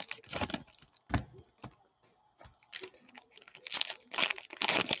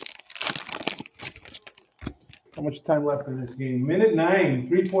 How much time left in this game? Minute 9,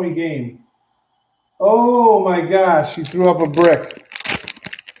 3-point game. Oh my gosh, he threw up a brick.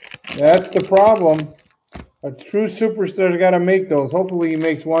 That's the problem. A true superstar's got to make those. Hopefully he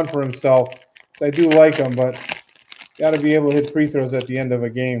makes one for himself. I do like him, but got to be able to hit free throws at the end of a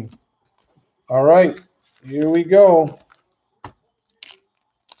game. All right, here we go.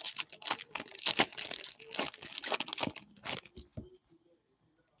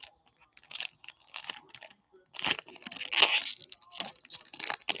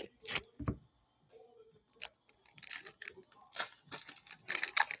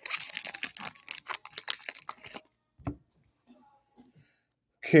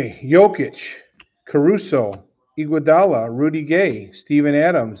 Okay, Jokic, Caruso, Iguodala, Rudy Gay, Steven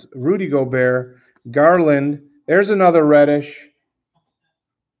Adams, Rudy Gobert, Garland. There's another Reddish.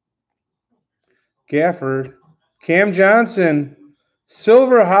 Gafford, Cam Johnson,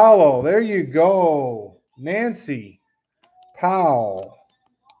 Silver Hollow. There you go. Nancy, Powell.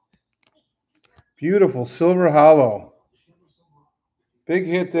 Beautiful Silver Hollow. Big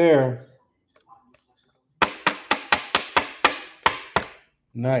hit there.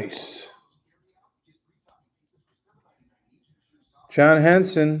 Nice. John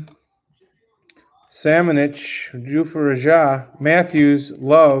Henson, Samanich, Jufaraja, Matthews,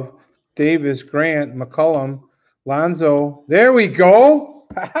 Love, Davis, Grant, McCollum, Lonzo. There we go.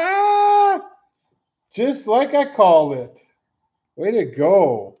 Just like I called it. Way to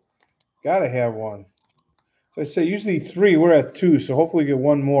go. Gotta have one. So I say usually 3. We're at 2, so hopefully get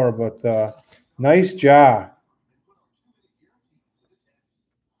one more. But nice job.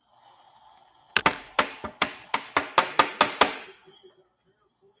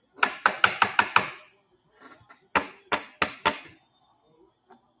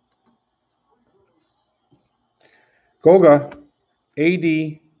 Goga,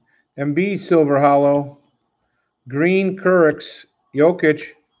 AD, Embiid, Silver Hollow, Green, Kurix, Jokic,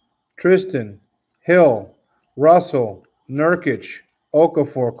 Tristan, Hill, Russell, Nurkic,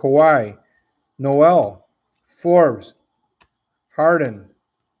 Okafor, Kawhi, Noel, Forbes, Harden,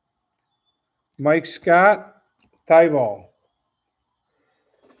 Mike Scott, Tyball.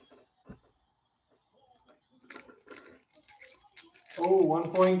 Oh,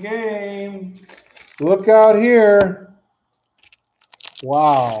 1-point game. Look out here.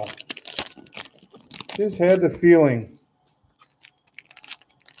 Wow. Just had the feeling.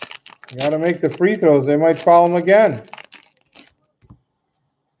 Got to make the free throws. They might foul him again.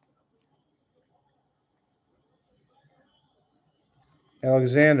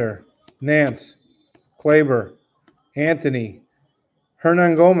 Alexander, Nance, Kleber, Anthony,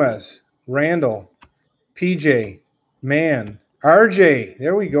 Hernan Gomez, Randall, PJ, Mann, RJ.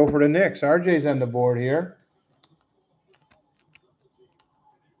 There we go for the Knicks. RJ's on the board here.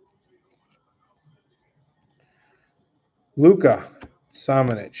 Luka,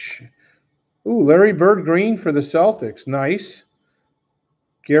 Samanich. Ooh, Larry Bird Green for the Celtics. Nice.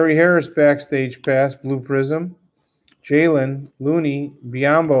 Gary Harris backstage pass, Blue Prism. Jalen, Looney,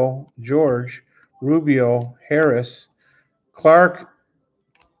 Biombo, George, Rubio, Harris, Clark,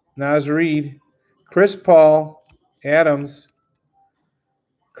 Nasreed, Chris Paul, Adams,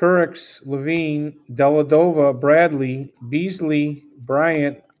 Kurix, Levine, Deladova, Bradley, Beasley,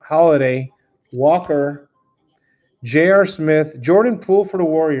 Bryant, Holiday, Walker, J.R. Smith, Jordan Poole for the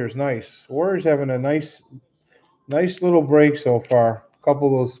Warriors. Nice. Warriors having a nice little break so far. A couple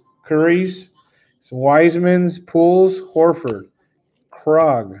of those Currys, some Wisemans, Pools, Horford,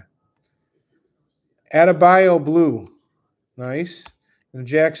 Krog, Adebayo Blue. Nice. And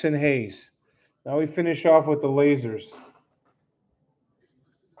Jackson Hayes. Now we finish off with the lasers.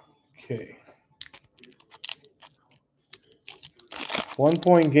 Okay.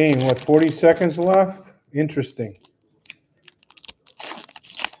 1-point game. What, 40 seconds left? Interesting.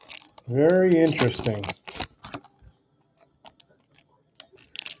 Very interesting.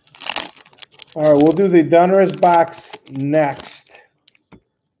 All right, we'll do the Donruss box next.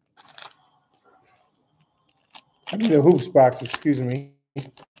 I mean the Hoops box, excuse me.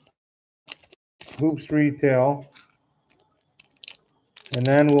 Hoops retail. And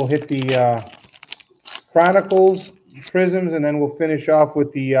then we'll hit the Chronicles, Prisms, and then we'll finish off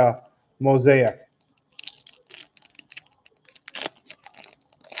with the Mosaic.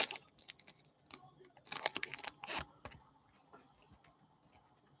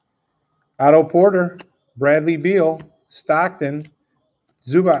 Otto Porter, Bradley Beal, Stockton,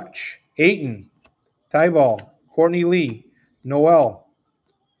 Zubac, Ayton, Tyball, Courtney Lee, Noel,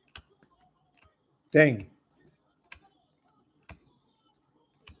 Deng,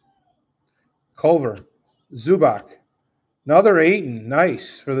 Culver, Zubac, another Ayton,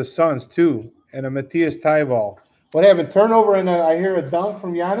 nice for the Suns too, and a Matthias Tyball. What happened? Turnover and I hear a dunk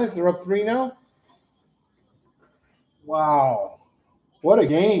from Giannis. They're up 3 now. Wow. What a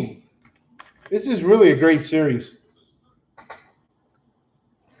game. This is really a great series.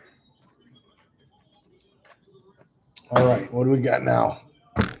 All right. What do we got now?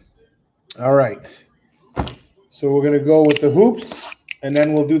 All right. So we're going to go with the hoops, and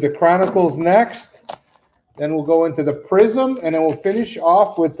then we'll do the Chronicles next. Then we'll go into the Prism, and then we'll finish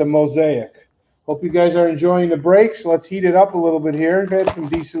off with the Mosaic. Hope you guys are enjoying the breaks. Let's heat it up a little bit here. We've had some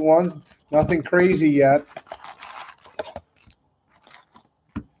decent ones. Nothing crazy yet.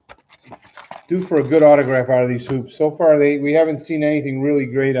 Due for a good autograph out of these hoops. So far, we haven't seen anything really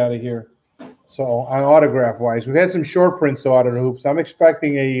great out of here. So on autograph-wise, we've had some short prints though out of the hoops. I'm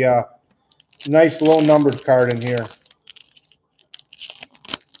expecting a nice low-numbered card in here.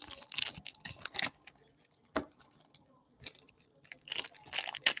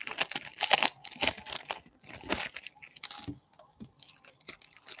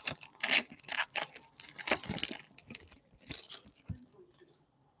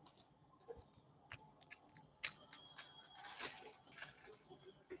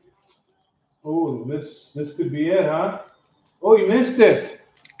 Oh, this could be it, huh? Oh, you missed it.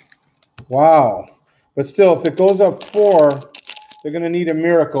 Wow. But still, if it goes up 4, they're going to need a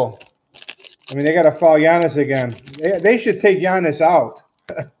miracle. I mean, they got to foul Giannis again. They should take Giannis out.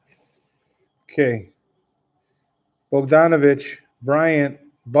 Okay. Bogdanovich, Bryant,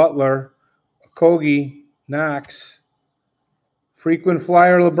 Butler, Kogi, Knox. Frequent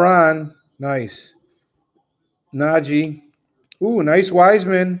flyer LeBron. Nice. Najee. Ooh, nice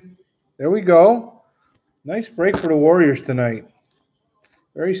Wiseman. There we go. Nice break for the Warriors tonight.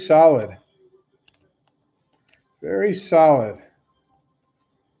 Very solid. Very solid.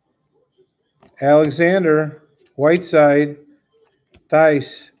 Alexander, Whiteside,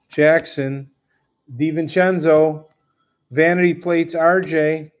 Theis, Jackson, DiVincenzo, Vanity Plates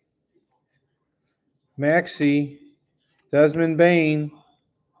RJ, Maxey, Desmond Bain,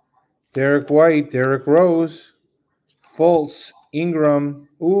 Derek White, Derek Rose, Fultz, Ingram.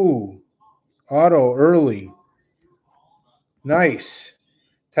 Ooh, auto early. Nice.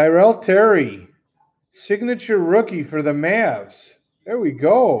 Tyrell Terry, signature rookie for the Mavs. There we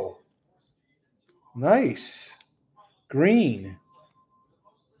go. Nice. Green.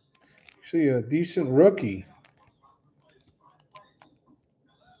 Actually, a decent rookie.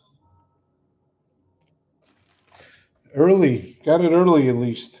 Early. Got it early at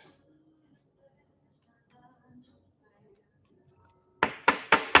least.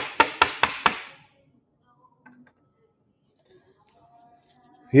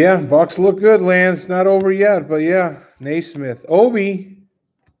 Yeah, Bucks look good, Lance. Not over yet, but yeah. Naismith. Obi.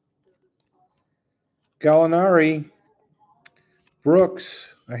 Gallinari. Brooks.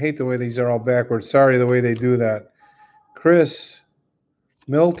 I hate the way these are all backwards. Sorry the way they do that. Chris.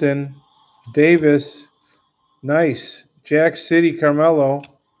 Milton. Davis. Nice. Jack City. Carmelo.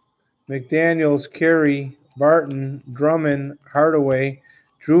 McDaniels. Carey. Barton. Drummond. Hardaway.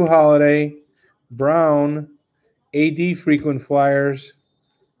 Drew Holiday. Brown. AD frequent flyers.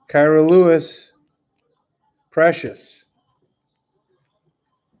 Kyra Lewis. Precious.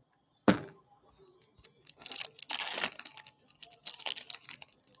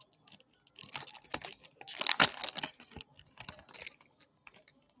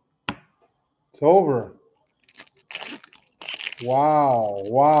 It's over. Wow,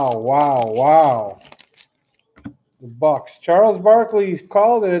 wow, wow, wow. The Bucks. Charles Barkley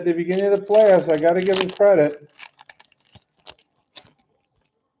called it at the beginning of the playoffs. I got to give him credit.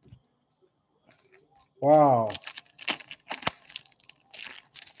 Wow.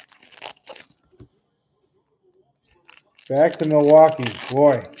 Back to Milwaukee.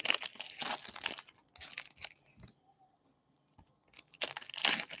 Boy.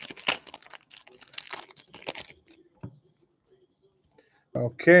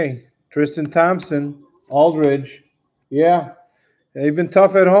 Okay. Tristan Thompson. Aldridge. Yeah. They've been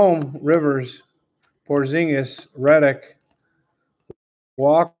tough at home. Rivers. Porzingis. Redick.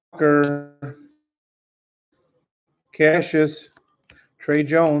 Walker. Cassius. Trey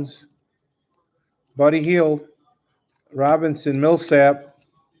Jones. Buddy Hield. Robinson. Millsap.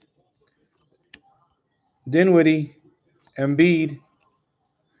 Dinwiddie. Embiid.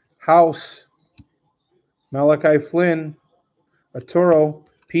 House. Malachi Flynn. Arturo.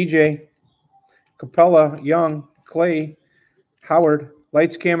 PJ. Capella. Young. Clay. Howard.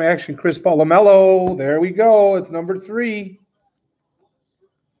 Lights, cam, action. Chris Paul. LaMelo. There we go. It's number 3.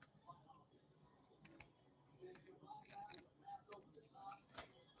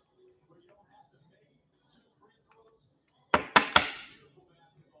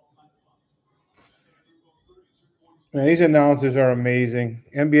 Man, these announcers are amazing.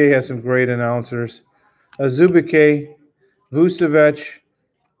 NBA has some great announcers. Azubike, Vucevic,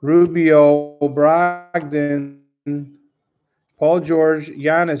 Rubio, Brogdon, Paul George,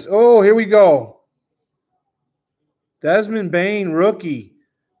 Giannis. Oh, here we go. Desmond Bain, rookie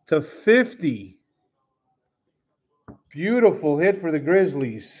to 50. Beautiful hit for the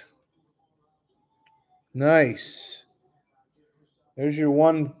Grizzlies. Nice. There's your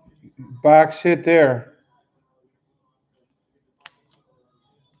one box hit there.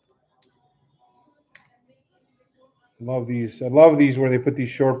 Love these. I love these where they put these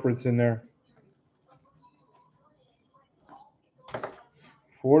short prints in there.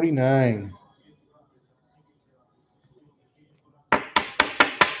 49.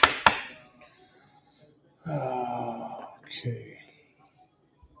 Okay.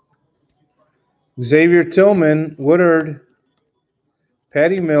 Xavier Tillman, Woodard,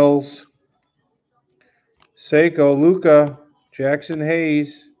 Patty Mills, Seiko, Luca, Jackson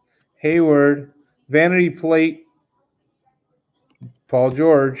Hayes, Hayward, Vanity Plate, Paul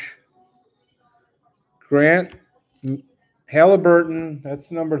George, Grant, Halliburton,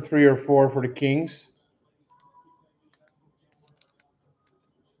 that's number 3 or 4 for the Kings.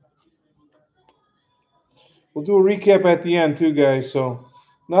 We'll do a recap at the end too, guys. So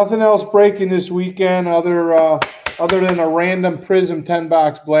nothing else breaking this weekend other than a random Prism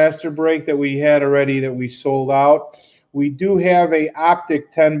 10-box blaster break that we had already that we sold out. We do have a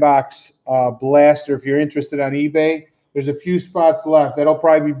optic 10-box blaster if you're interested on eBay. There's a few spots left. That'll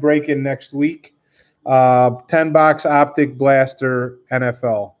probably be breaking next week. 10-box optic blaster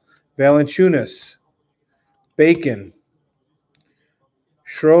NFL. Valanciunas, Bacon,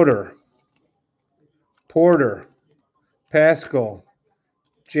 Schroeder, Porter, Pascal,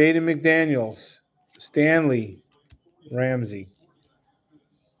 Jaden McDaniels, Stanley, Ramsey.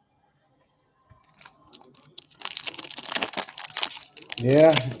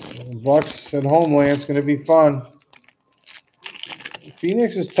 Yeah, Bucks at Homeland's going to be fun.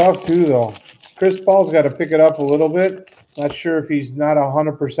 Phoenix is tough too, though. Chris Paul's got to pick it up a little bit. Not sure if he's not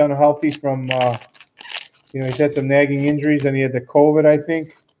 100% healthy from, he's had some nagging injuries and he had the COVID, I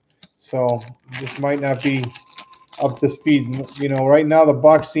think. So this might not be up to speed. Right now the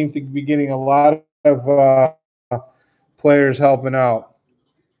Bucks seem to be getting a lot of players helping out.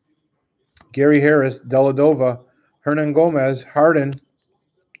 Gary Harris, Deladova, Hernan Gomez, Harden,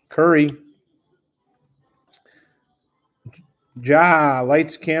 Curry,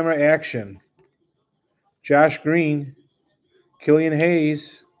 Lights, Camera, Action, Josh Green, Killian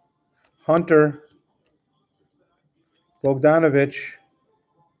Hayes, Hunter, Bogdanovich,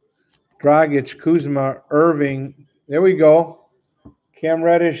 Dragic, Kuzma, Irving. There we go. Cam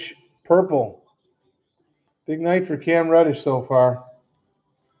Reddish, purple. Big night for Cam Reddish so far.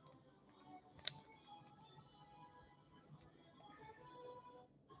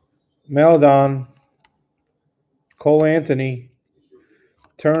 Maledon, Cole Anthony,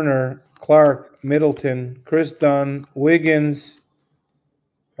 Turner, Clark, Middleton, Chris Dunn, Wiggins,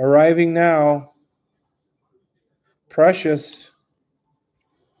 arriving now, Precious,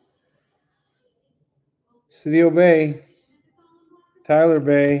 Saddio Bey, Tyler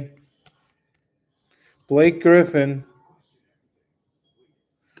Bay, Blake Griffin,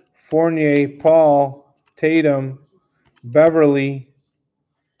 Fournier, Paul, Tatum, Beverly.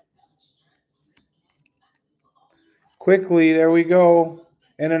 Quickly, there we go.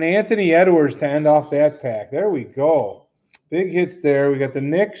 And an Anthony Edwards to end off that pack. There we go. Big hits there. We got the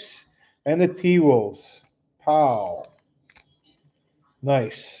Knicks and the T-Wolves. Pow.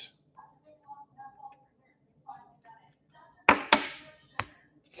 Nice.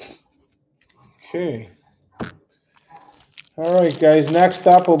 Okay. All right, guys. Next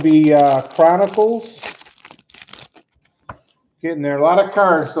up will be Chronicles. Getting there. A lot of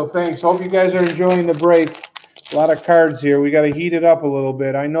cards, so thanks. Hope you guys are enjoying the break. A lot of cards here. We got to heat it up a little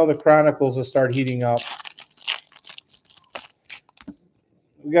bit. I know the Chronicles will start heating up.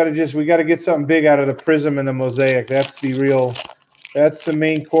 We got to get something big out of the Prism and the Mosaic. That's the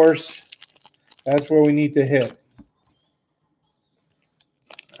main course. That's where we need to hit.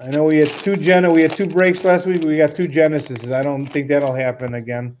 I know we had two breaks last week. We got 2 Genesises. I don't think that'll happen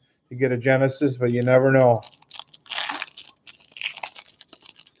again to get a Genesis, but you never know.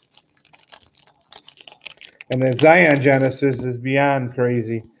 And the Zion Genesis is beyond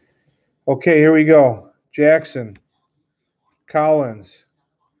crazy. Okay, here we go. Jackson, Collins,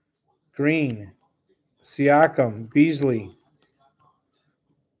 Green, Siakam, Beasley,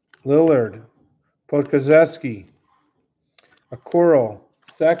 Lillard, Podkozeski, Okoro,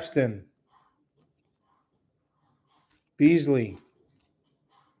 Sexton, Beasley,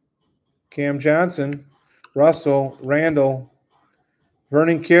 Cam Johnson, Russell, Randall,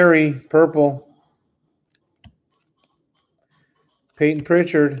 Vernon Carey, purple. Peyton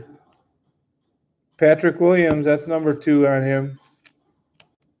Pritchard, Patrick Williams, that's number 2 on him.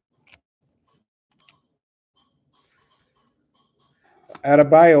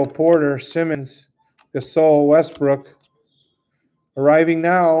 Adebayo, Porter, Simmons, Gasol, Westbrook. Arriving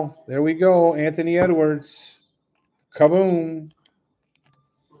now, there we go, Anthony Edwards. Kaboom.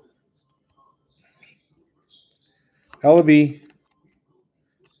 Ellaby,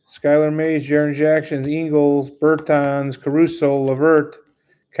 Skylar Mays, Jaren Jackson, Ingles, Bertans, Caruso, Levert,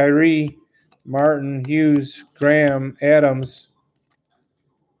 Kyrie, Martin, Hughes, Graham, Adams,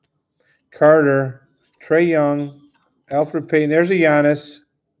 Carter, Trae Young, Alfred Payton. There's a Giannis.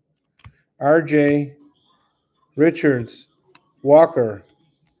 RJ, Richards, Walker,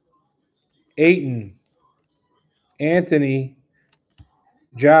 Ayton, Anthony,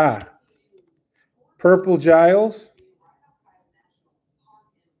 Ja, Purple Giles,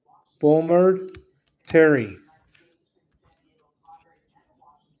 Bulmard, Terry.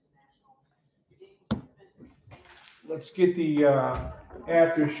 Let's get the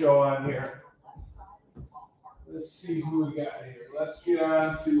after show on here. Let's see who we got here. Let's get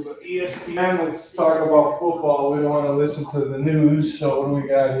on to ESPN. Let's talk about football. We don't want to listen to the news. So what do we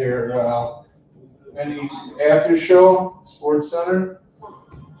got here? Any after show? Sports Center?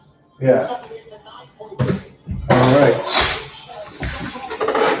 Yeah. All right.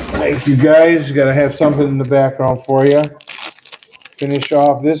 Thank you, guys. Got to have something in the background for you. Finish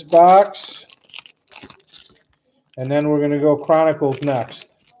off this box. And then we're going to go Chronicles next.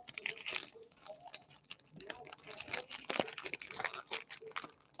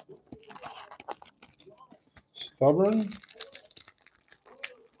 Stubborn.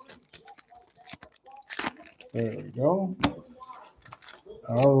 There we go.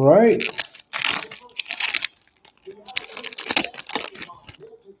 All right.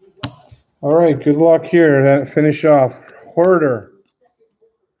 All right, good luck here to finish off. Hoarder,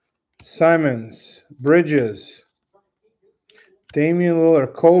 Simons, Bridges, Damian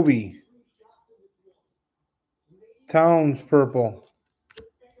Lillard, Kobe, Towns, purple,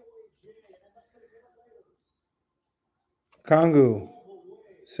 Kongu,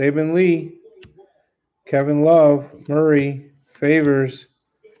 Saban Lee, Kevin Love, Murray, Favors,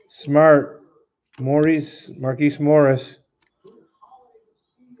 Smart, Marquise Morris,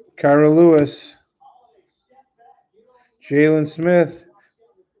 Kyra Lewis, Jalen Smith,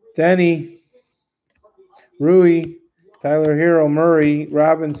 Denny, Rui, Tyler Hero, Murray,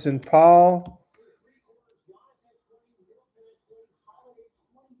 Robinson, Paul,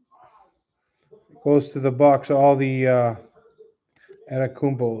 goes to the Bucks. All the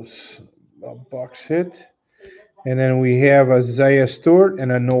Antetokounmpos. Bucks hit. And then we have a Isaiah Stewart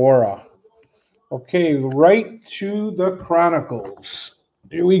and a Noora. Okay, right to the Chronicles.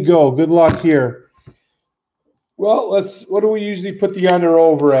 Here we go. Good luck here. Well, what do we usually put the under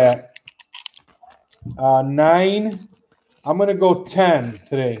over at? 9. I'm going to go 10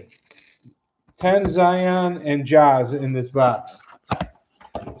 today. 10 Zion and Jazz in this box.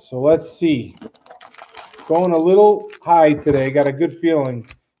 So let's see. Going a little high today. Got a good feeling.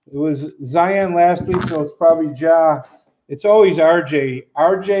 It was Zion last week, so it's probably Ja. It's always RJ.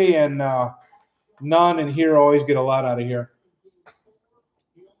 RJ and Nunn and Hero always get a lot out of here.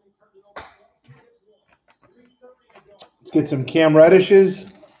 Let's get some Cam Reddishes.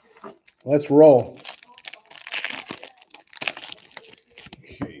 Let's roll.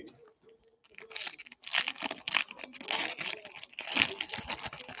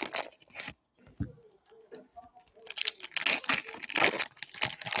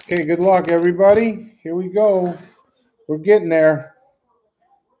 Okay, good luck, everybody. Here we go. We're getting there.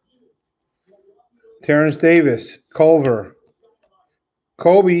 Terrence Davis, Culver,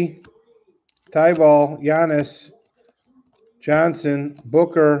 Kobe, Tyball, Giannis, Johnson,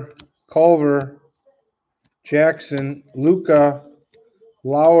 Booker, Culver, Jackson, Luka,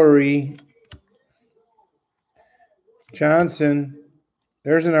 Lowry, Johnson.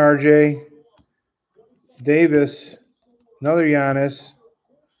 There's an RJ. Davis, another Giannis.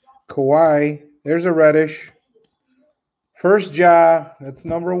 Kawhi. There's a Reddish. First Ja. That's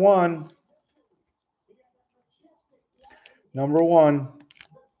number 1. Number 1.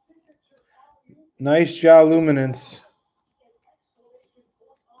 Nice Ja Luminance.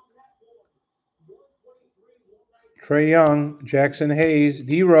 Trae Young, Jackson Hayes,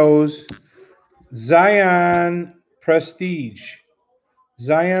 D Rose, Zion Prestige.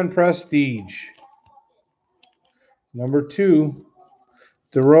 Zion Prestige. Number 2,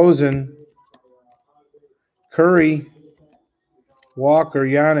 DeRozan, Curry, Walker,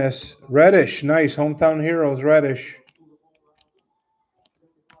 Giannis, Reddish, nice. Hometown Heroes, Reddish.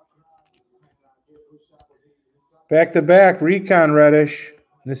 Back to back, Recon, Reddish,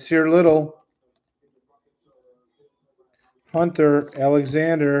 Nasir Little, Hunter,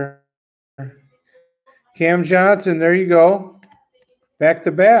 Alexander, Cam Johnson, there you go. Back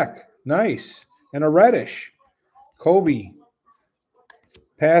to back, nice. And a Reddish, Kobe,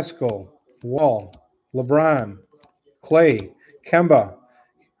 Pascal, Wall, LeBron, Clay, Kemba,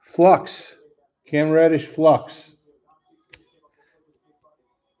 Flux, Cam Reddish, Flux.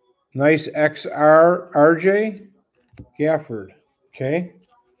 Nice XR, RJ, Gafford. Okay,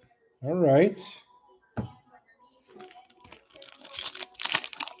 all right.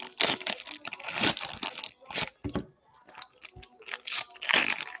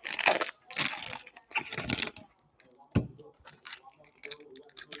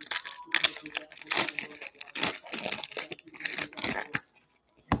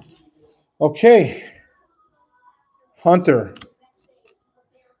 Okay, Hunter,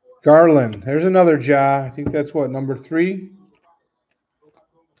 Garland. There's another Ja. I think that's what, number 3?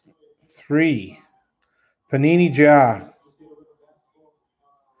 3. Panini Ja.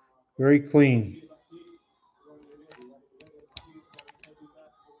 Very clean.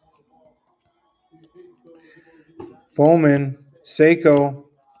 Bowman, Seiko,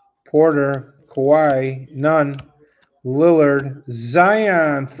 Porter, Kawhi, Nunn, Lillard,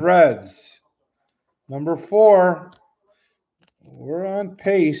 Zion Threads. Number 4. We're on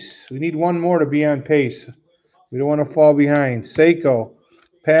pace. We need one more to be on pace. We don't want to fall behind. Seiko,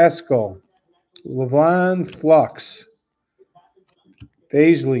 Pascal, Levon Flux,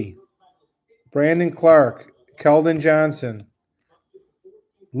 Baisley, Brandon Clark, Keldon Johnson,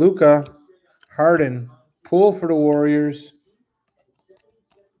 Luka, Harden, Poole for the Warriors,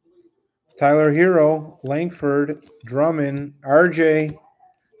 Tyler Hero, Langford, Drummond, RJ,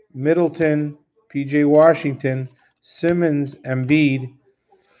 Middleton, PJ Washington, Simmons, Embiid.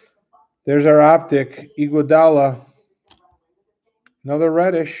 There's our optic, Iguodala, another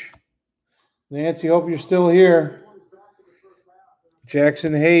Reddish. Nancy, hope you're still here.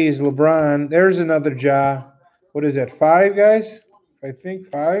 Jackson Hayes, LeBron. There's another Ja. What is that, 5, guys? I think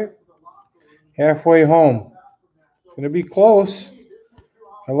 5. Halfway home. Going to be close.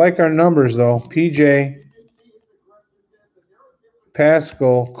 I like our numbers, though. PJ,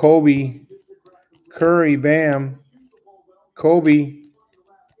 Pascal, Kobe, Curry, Bam, Kobe,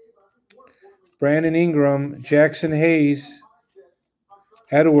 Brandon Ingram, Jackson Hayes,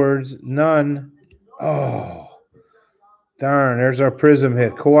 Edwards, Nunn. Oh, darn. There's our prism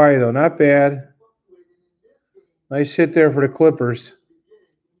hit. Kawhi, though. Not bad. Nice hit there for the Clippers.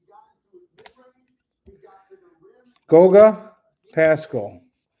 Goga, Pascal.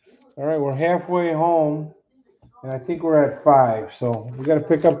 All right, we're halfway home, and I think we're at 5. So we got to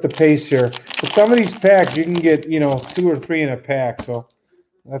pick up the pace here. But some of these packs, you can get, 2 or 3 in a pack. So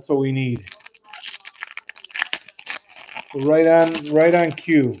that's what we need. Right on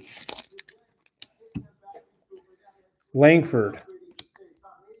cue. Langford.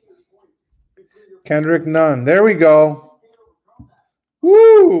 Kendrick Nunn. There we go.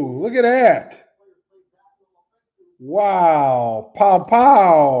 Woo! Look at that. Wow. Pow,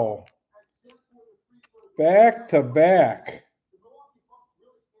 pow. Back to back.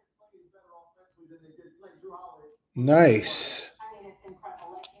 Nice.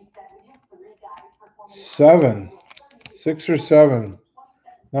 7. 6 or 7.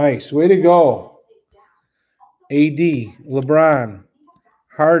 Nice. Way to go. AD, LeBron,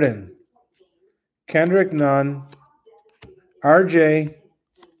 Harden, Kendrick Nunn, RJ,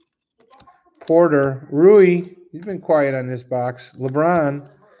 Porter, Rui. He's been quiet on this box. LeBron,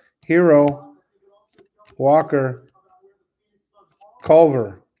 Hero, Walker,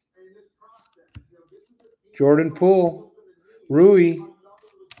 Culver, Jordan Poole, Rui,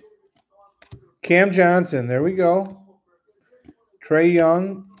 Cam Johnson. There we go. Trae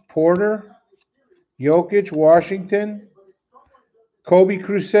Young, Porter, Jokic, Washington, Kobe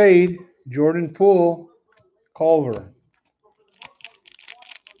Crusade, Jordan Poole, Culver.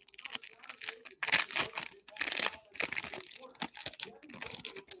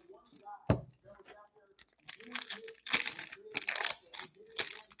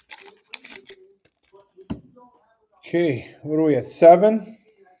 Okay, what are we at? 7?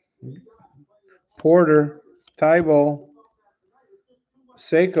 Porter, Tybo,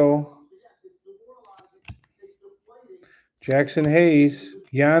 Seiko, Jackson Hayes,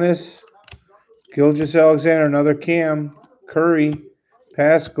 Giannis, Gilgeous Alexander, another Cam, Curry,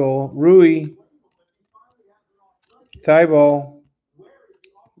 Pascal, Rui, Tybo,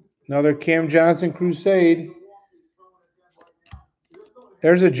 another Cam Johnson Crusade,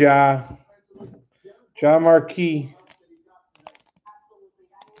 There's a Ja Marquis.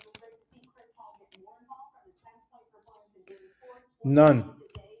 None.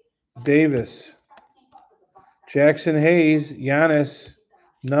 Davis. Jackson Hayes. Giannis.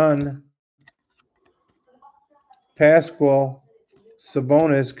 None. Pascual.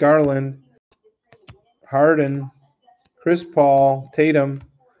 Sabonis. Garland. Harden. Chris Paul. Tatum.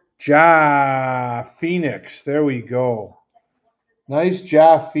 Ja Phoenix. There we go. Nice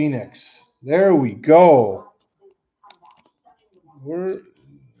Ja Phoenix. There we go. We're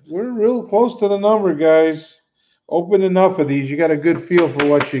real close to the number, guys. Open enough of these, you got a good feel for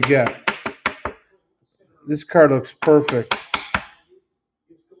what you get. This card looks perfect.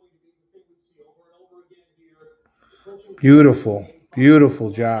 Beautiful,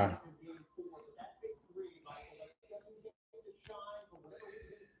 beautiful Ja.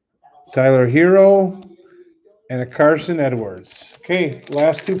 Tyler Hero and a Carson Edwards. Okay,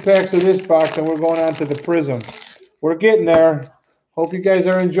 last two packs of this box, and we're going on to the Prism. We're getting there. Hope you guys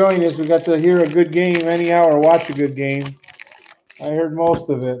are enjoying this. We got to hear a good game any hour, watch a good game. I heard most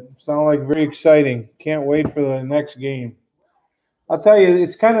of it. Sounded like very exciting. Can't wait for the next game. I'll tell you,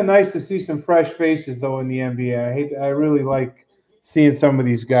 it's kind of nice to see some fresh faces though in the NBA. I really like seeing some of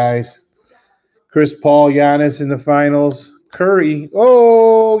these guys. Chris Paul, Giannis in the finals. Curry.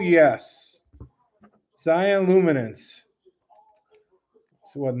 Oh yes. Zion Luminance.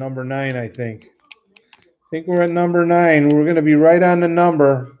 It's what, number 9, I think. I think we're at number 9. We're going to be right on the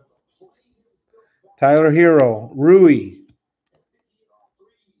number. Tyler Hero. Rui.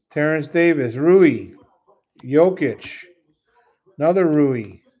 Terrence Davis. Rui. Jokic. Another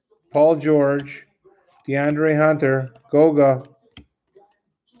Rui. Paul George. DeAndre Hunter. Goga.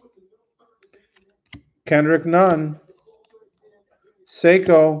 Kendrick Nunn.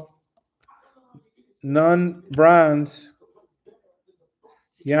 Seiko. Nunn bronze.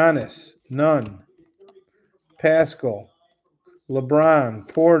 Giannis. Nunn. Pascal. LeBron.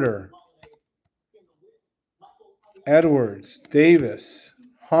 Porter. Edwards. Davis.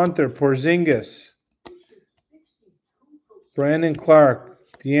 Hunter. Porzingis. Brandon Clark.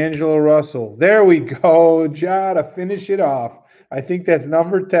 D'Angelo Russell. There we go. Ja to finish it off. I think that's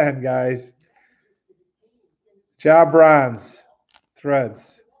number 10, guys. Ja bronze.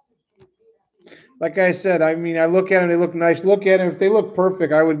 Threads. Like I said, I mean, I look at them, they look nice. Look at them. If they look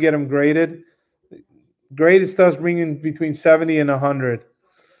perfect, I would get them graded. Graded stuff's bringing between 70 and 100.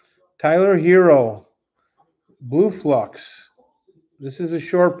 Tyler Hero. Blue Flux. This is a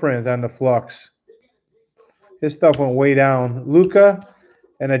short print on the Flux. His stuff went way down. Luca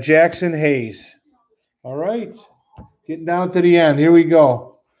and a Jackson Hayes. All right. Getting down to the end. Here we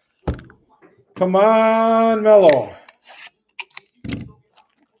go. Come on, Mello.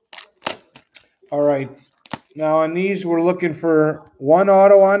 All right. Now on these, we're looking for 1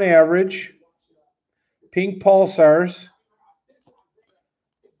 auto on average. Pink pulsars.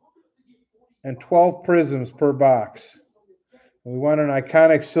 And 12 prisms per box. We want an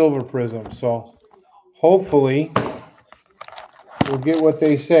iconic silver prism. So hopefully we'll get what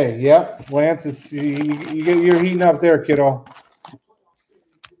they say. Yep, Lance, you're heating up there, kiddo.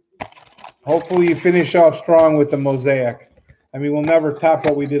 Hopefully you finish off strong with the mosaic. I mean, we'll never top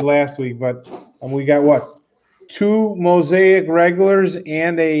what we did last week, but we got what? 2 mosaic regulars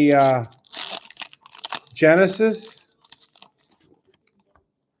and a Genesis.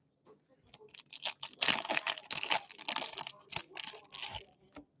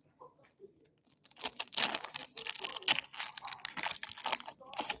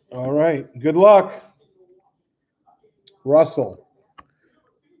 All right, good luck. Russell.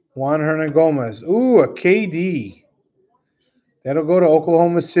 Juan Hernangomez. Ooh, a KD. That'll go to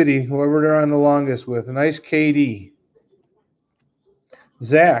Oklahoma City, whoever they're on the longest with. A nice KD.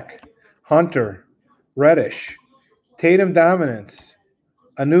 Zach. Hunter. Reddish. Tatum Dominance.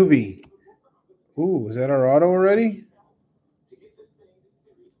 Anubi. Ooh, is that our auto already?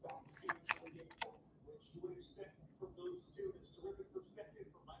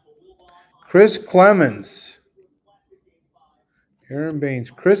 Chris Clemens. Aaron Baines.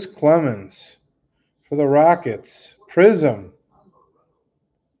 Chris Clemens for the Rockets. Prism.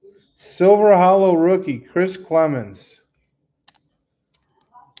 Silver Hollow rookie. Chris Clemens.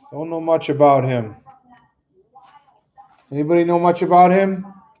 Don't know much about him. Anybody know much about him?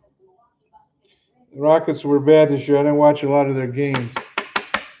 The Rockets were bad this year. I didn't watch a lot of their games.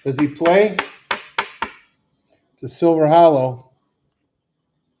 Does he play? It's a Silver Hollow.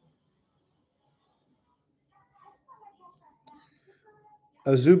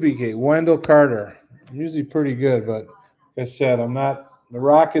 Azubike, Wendell Carter. Usually pretty good, but like I said, I'm not. The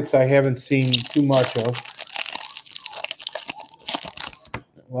Rockets I haven't seen too much of.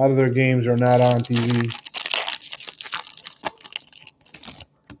 A lot of their games are not on TV.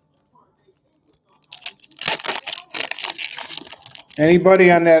 Anybody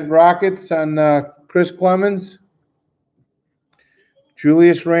on that Rockets on Chris Clemens?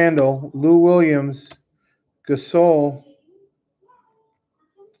 Julius Randle, Lou Williams, Gasol,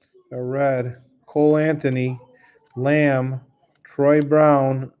 a red, Cole Anthony, Lamb, Troy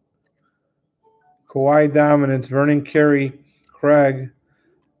Brown, Kawhi Dominance, Vernon Carey, Craig,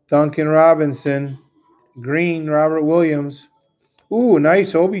 Duncan Robinson, Green, Robert Williams. Ooh,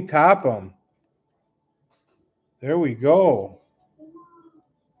 nice Obi Toppin. There we go.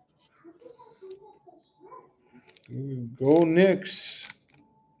 Go Knicks.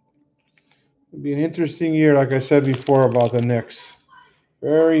 It'll be an interesting year, like I said before about the Knicks.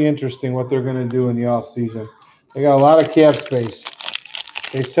 Very interesting what they're going to do in the offseason. They got a lot of cap space.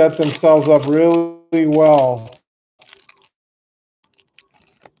 They set themselves up really well.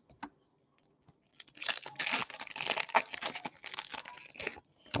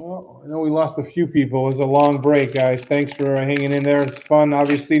 Well, I know we lost a few people. It was a long break, guys. Thanks for hanging in there. It's fun.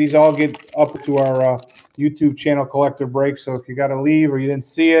 Obviously, these all get up to our YouTube channel Collector Break. So if you got to leave or you didn't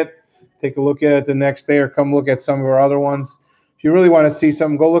see it, take a look at it the next day or come look at some of our other ones. If you really want to see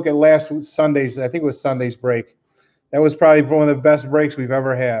something, go look at last Sunday's. I think it was Sunday's break. That was probably one of the best breaks we've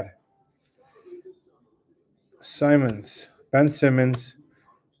ever had. Simons, Ben Simmons,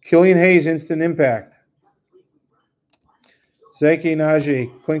 Killian Hayes, instant impact. Zeke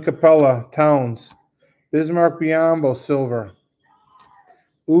Naji, Clint Capella, Towns, Bismarck Biyombo, silver.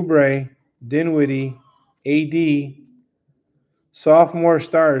 Oubre, Dinwiddie, AD, sophomore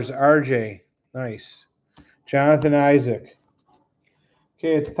stars, RJ, nice. Jonathan Isaac.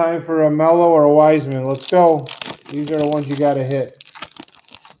 Okay, it's time for a Mello or a Wiseman. Let's go. These are the ones you got to hit.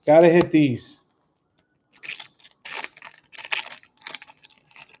 Got to hit these.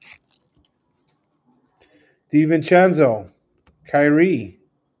 DiVincenzo, Kyrie.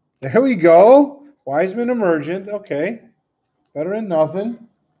 There we go. Wiseman emergent. Okay. Better than nothing.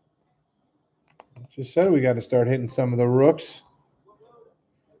 Just said we got to start hitting some of the rooks.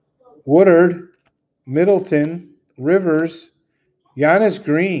 Woodard, Middleton, Rivers, Giannis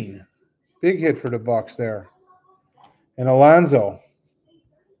Green. Big hit for the Bucks there. And Alonzo.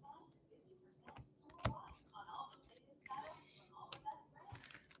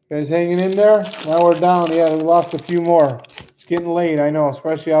 Guys hanging in there? Now we're down. Yeah, we lost a few more. It's getting late, I know,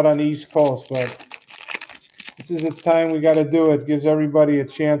 especially out on the East Coast, but this is the time we got to do it. Gives everybody a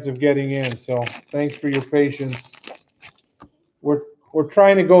chance of getting in. So thanks for your patience. We're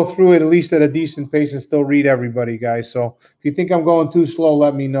trying to go through it at least at a decent pace and still read everybody, guys. So if you think I'm going too slow,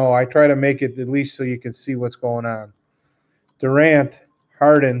 let me know. I try to make it at least so you can see what's going on. Durant,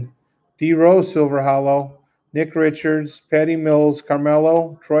 Harden, D. Rose, Silver Hollow, Nick Richards, Patty Mills,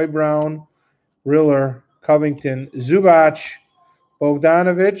 Carmelo, Troy Brown, Riller, Covington, Zubac,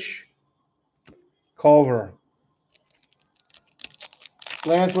 Bogdanovich, Culver.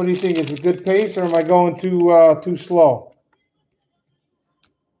 Lance, what do you think? Is it a good pace or am I going too slow?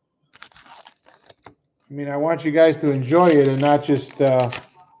 I mean, I want you guys to enjoy it and not just,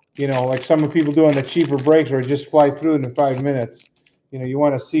 like some of people do on the cheaper breaks where just fly through it in 5 minutes. You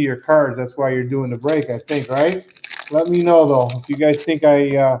want to see your cards. That's why you're doing the break, I think, right? Let me know, though. If you guys think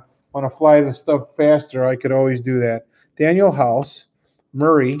I want to fly the stuff faster, I could always do that. Daniel House,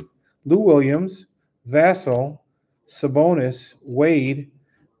 Murray, Lou Williams, Vassell, Sabonis, Wade,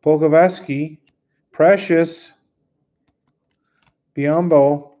 Pogoveski, Precious,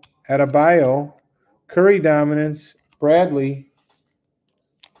 Biyombo, Adebayo, Curry dominance, Bradley.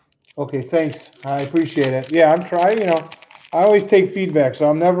 Okay, thanks. I appreciate it. Yeah, I'm trying, I always take feedback, so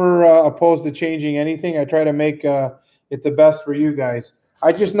I'm never opposed to changing anything. I try to make it the best for you guys.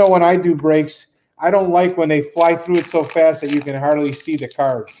 I just know when I do breaks, I don't like when they fly through it so fast that you can hardly see the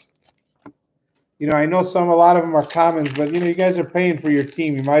cards. I know a lot of them are commons, but, you guys are paying for your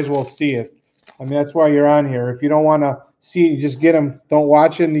team. You might as well see it. I mean, that's why you're on here. If you don't want to see it, you just get them. Don't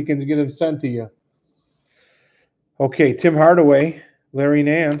watch it, and you can get them sent to you. Okay, Tim Hardaway, Larry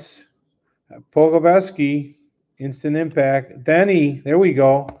Nance, Pogoveski, instant impact. Denny, there we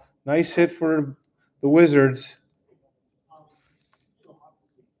go. Nice hit for the Wizards.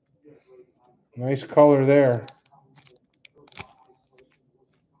 Nice color there.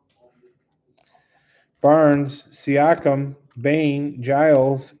 Barnes, Siakam, Bain,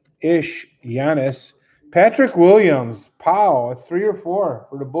 Giles, Ish, Giannis, Patrick Williams. Pow, that's 3 or 4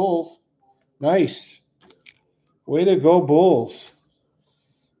 for the Bulls. Nice. Way to go, Bulls.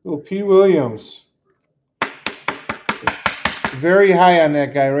 Little P. Williams. Very high on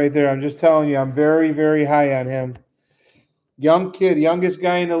that guy right there. I'm just telling you, I'm very, very high on him. Young kid, youngest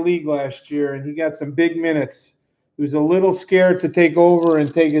guy in the league last year, and he got some big minutes. He was a little scared to take over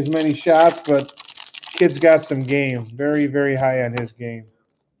and take as many shots, but kid's got some game. Very, very high on his game.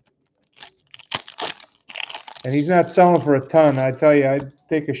 And he's not selling for a ton. I tell you, I'd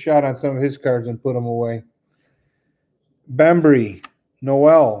take a shot on some of his cards and put them away. Bembry,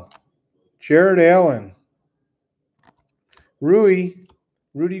 Noel, Jared Allen, Rui,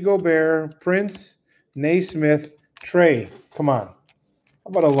 Rudy Gobert, Prince, Naismith, Trey. Come on. How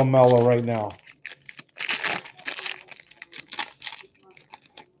about a LaMelo right now?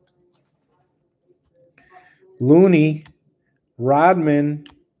 Looney, Rodman,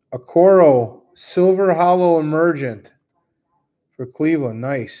 Okoro, Silver Hollow Emergent for Cleveland.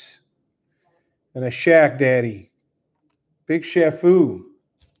 Nice. And a Shaq Daddy. Big Shafu.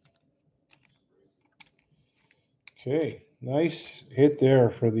 Okay. Nice hit there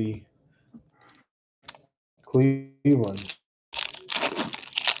for the Cleveland.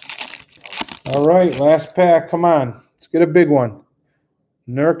 All right, last pack. Come on. Let's get a big one.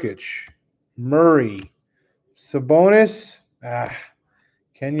 Nurkic, Murray, Sabonis.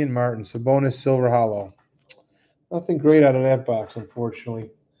 Kenyon Martin, Sabonis, Silver Hollow. Nothing great out of that box, unfortunately.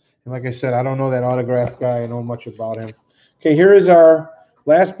 And like I said, I don't know that autograph guy. I know much about him. Okay, here is our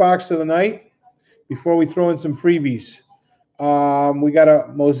last box of the night before we throw in some freebies. We got a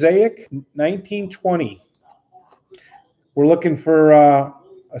Mosaic 1920. We're looking for a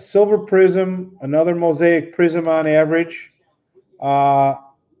silver prism, another Mosaic prism on average,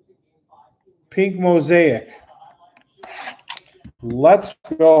 pink Mosaic. Let's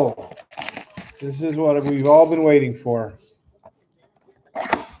go. This is what we've all been waiting for.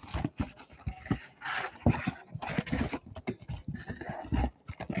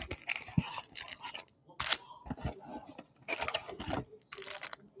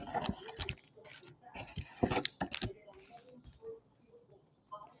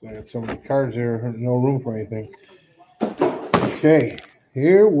 So I got so many cards here, no room for anything. Okay,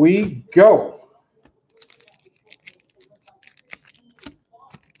 here we go.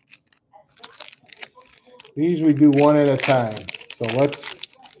 These we do one at a time. So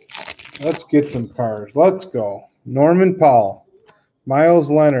let's get some cards. Let's go. Norman Powell,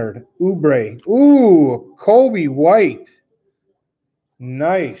 Miles Leonard, Oubre. Ooh, Kobe White.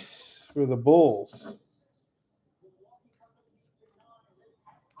 Nice for the Bulls.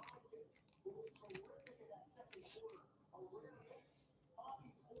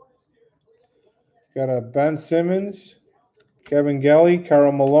 Got a Ben Simmons, Kevin Gelly,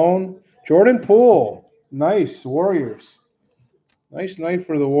 Karl Malone, Jordan Poole. Nice, Warriors. Nice night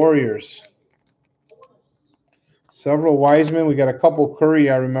for the Warriors. Several Wiseman. We got a couple Curry,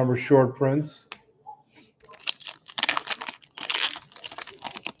 I remember, short prints.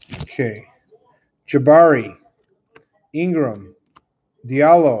 Okay. Jabari, Ingram,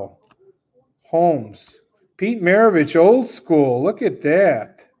 Diallo, Holmes, Pete Maravich, old school. Look at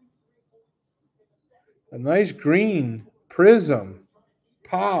that. A nice green prism.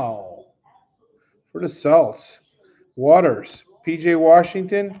 Pow. For the Celts. Waters, PJ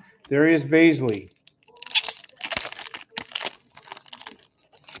Washington, Darius Baisley.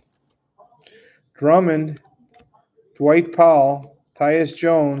 Drummond, Dwight Powell, Tyus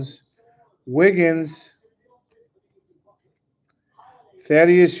Jones, Wiggins,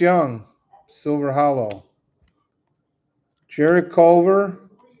 Thaddeus Young, Silver Hollow. Jarrett Culver,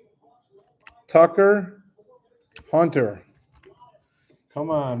 Tucker, Hunter. Come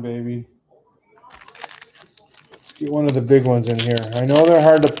on, baby. Let's get one of the big ones in here. I know they're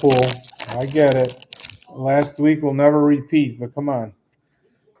hard to pull. I get it. Last week will never repeat, but come on.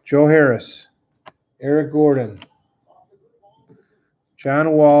 Joe Harris, Eric Gordon,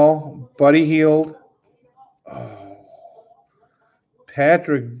 John Wall, Buddy Hield,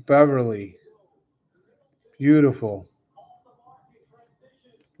 Patrick Beverly. Beautiful.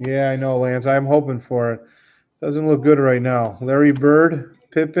 Yeah, I know, Lance. I'm hoping for it. Doesn't look good right now. Larry Bird,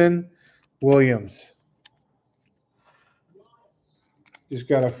 Pippen, Williams. Just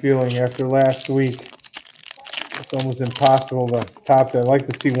got a feeling after last week, it's almost impossible to top that. I'd like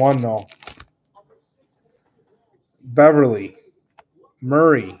to see one, though. Beverly,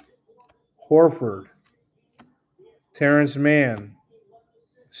 Murray, Horford, Terrence Mann,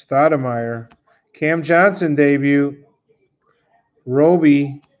 Stoudemire, Cam Johnson debut,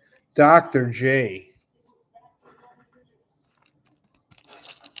 Roby, Dr. J.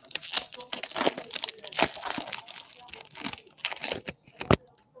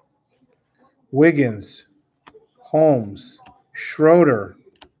 Wiggins, Holmes, Schroeder,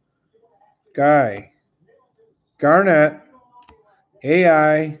 Guy, Garnett,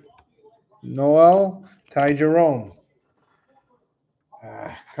 AI, Noel, Ty Jerome.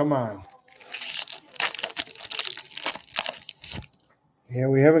 come on. Yeah,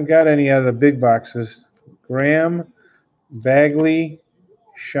 we haven't got any of the big boxes. Graham, Bagley,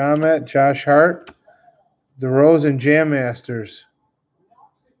 Shamet, Josh Hart, DeRozan, Jam Masters.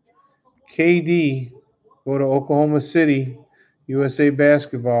 KD, go to Oklahoma City, USA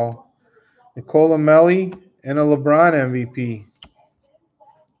Basketball. Nicola Melli, and a LeBron MVP.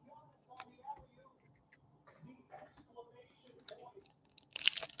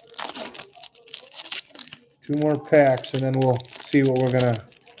 Two more packs, and then we'll see what we're going to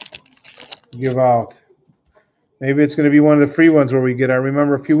give out. Maybe it's going to be one of the free ones where we get. I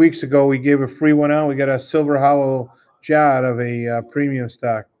remember a few weeks ago we gave a free one out. We got a silver hollow jaw out of a premium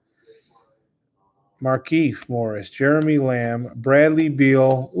stock. Markieff Morris, Jeremy Lamb, Bradley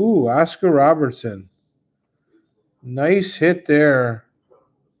Beal. Ooh, Oscar Robertson. Nice hit there.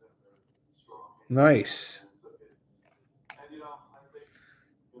 Nice.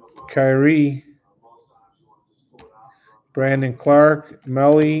 Kyrie, Brandon Clark,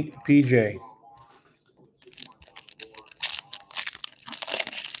 Melly, PJ.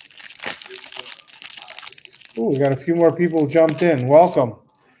 Ooh, we got a few more people jumped in. Welcome.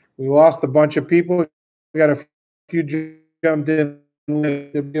 We lost a bunch of people. We got a few jumped in.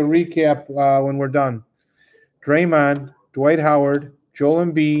 There'll be a recap when we're done. Draymond, Dwight Howard, Joel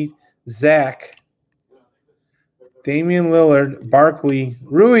Embiid, Zach, Damian Lillard, Barkley,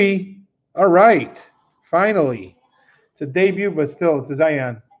 Rui. All right. Finally. It's a debut, but still, it's a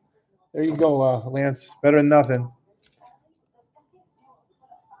Zion. There you go, Lance. Better than nothing.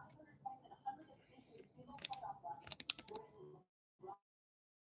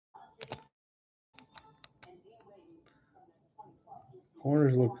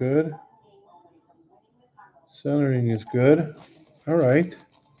 Corners look good. Centering is good. All right.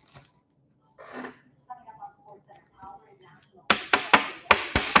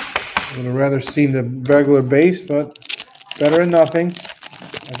 I would have rather seen the regular base, but better than nothing.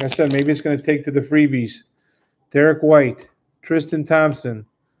 Like I said, maybe it's going to take to the freebies. Derek White, Tristan Thompson,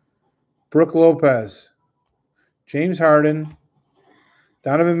 Brooke Lopez, James Harden,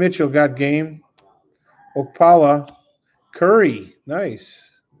 Donovan Mitchell got game, Okpala, Curry, nice.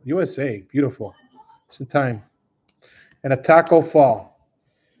 USA, beautiful. Some time. And a Taco Fall.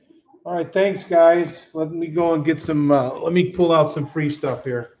 All right, thanks, guys. Let me go and get some, let me pull out some free stuff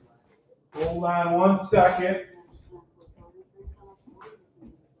here. Hold on 1 second.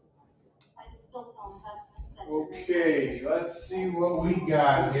 Okay, let's see what we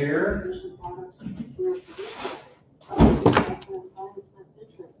got here.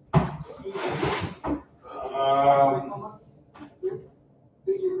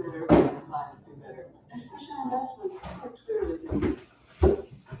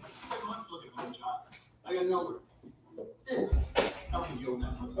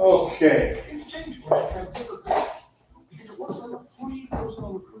 Okay.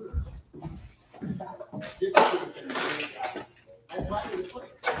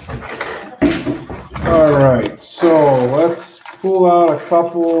 All right, so let's pull out a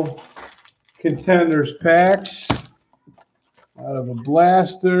couple contenders packs out of a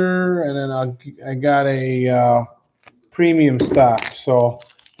blaster, and then I got a premium stock. So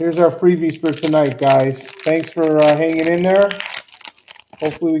here's our freebies for tonight, guys. Thanks for hanging in there.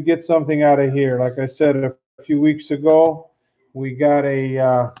 Hopefully we get something out of here. Like I said a few weeks ago, we got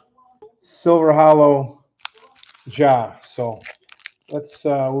a silver hollow jaw. So let's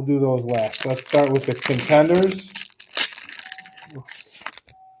we'll do those last. Let's start with the contenders. Let's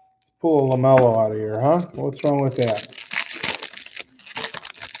pull a LaMelo out of here, huh? What's wrong with that?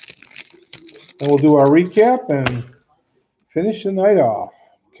 And we'll do our recap and finish the night off.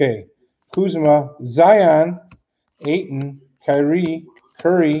 Okay. Kuzma, Zion, Ayton, Kyrie,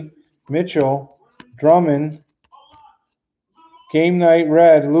 Curry, Mitchell, Drummond, Game Night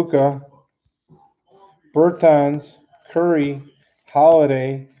Red, Luka, Bertans, Curry,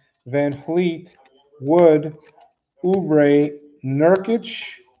 Holiday, Van Fleet, Wood, Oubre, Nurkic,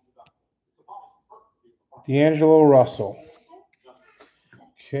 D'Angelo Russell.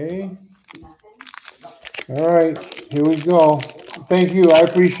 Okay. All right, here we go. Thank you. I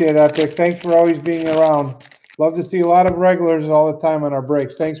appreciate it, Epic. Thanks for always being around. Love to see a lot of regulars all the time on our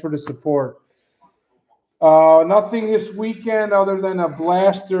breaks. Thanks for the support. Nothing this weekend other than a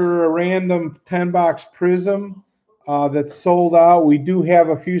blaster, a random 10-box Prism that's sold out. We do have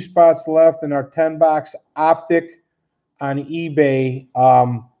a few spots left in our 10-box Optic on eBay.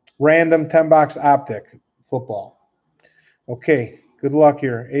 Random 10-box Optic football. Okay, good luck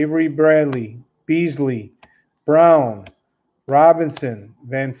here. Avery Bradley, Beasley, Brown, Robinson,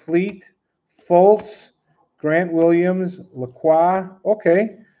 Van Fleet, Fultz, Grant Williams, Lacroix.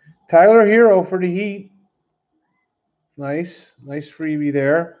 Okay. Tyler Hero for the Heat. Nice. Nice freebie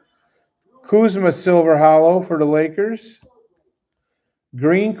there. Kuzma Silver Hollow for the Lakers.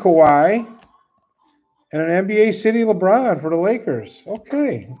 Green Kawhi. And an NBA City LeBron for the Lakers.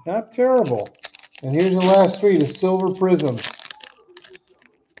 Okay. Not terrible. And here's the last three, the Silver Prisms.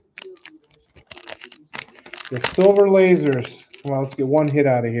 The Silver Lasers. Come on, let's get one hit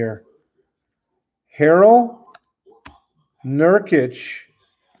out of here. Harrell, Nurkic,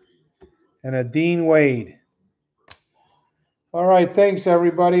 and a Dean Wade. All right, thanks,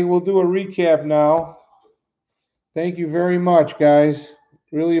 everybody. We'll do a recap now. Thank you very much, guys.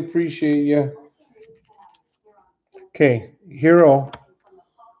 Really appreciate you. Okay, Hero,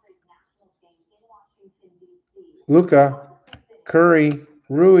 Luka, Curry,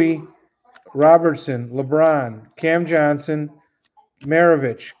 Rui, Robertson, LeBron, Cam Johnson,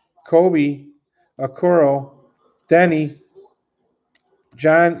 Maravich, Kobe, Okoro, Denny,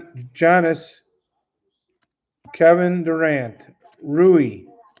 Giannis, Kevin Durant, Rui,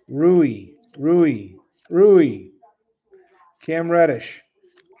 Cam Reddish,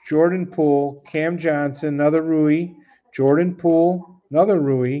 Jordan Poole, Cam Johnson, another Rui, Jordan Poole, another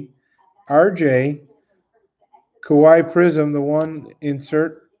Rui, RJ, Kawhi Prism, the one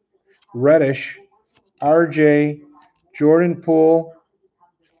insert, Reddish, RJ, Jordan Poole,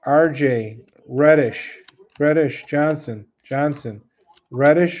 RJ, Reddish, Johnson,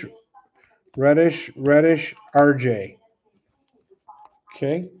 Reddish, RJ.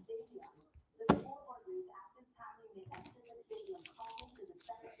 Okay.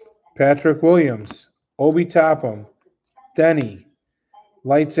 Patrick Williams, Obi Toppin, Denny,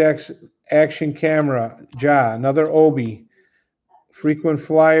 Lights Action Camera, Ja, another Obi, Frequent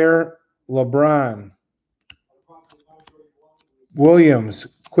Flyer, LeBron, Williams,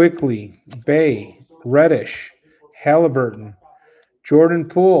 Quickly, Bay, Reddish, Halliburton, Jordan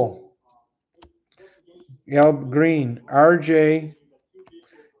Poole, Yelp Green, RJ,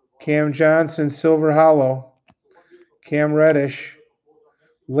 Cam Johnson, Silver Hollow, Cam Reddish,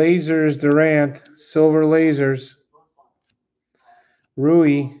 Lasers Durant, Silver Lasers,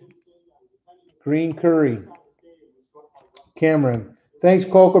 Rui, Green Curry, Cameron. Thanks,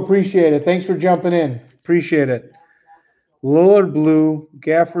 Coke. Appreciate it. Thanks for jumping in. Appreciate it. Lillard Blue,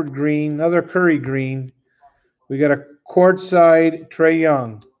 Gafford Green, another Curry Green. We got a courtside Trae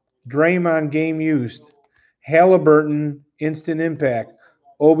Young, Draymond Game Used, Halliburton Instant Impact,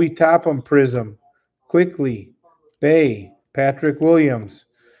 Obi Toppin Prism, Quickly, Bay, Patrick Williams,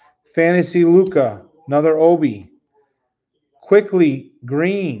 Fantasy Luka, another Obi, Quickly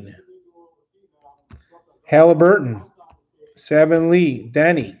Green, Halliburton, Sabin Lee,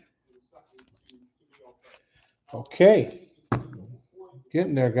 Denny. Okay.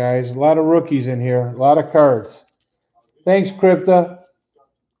 Getting there, guys. A lot of rookies in here. A lot of cards. Thanks, Crypta.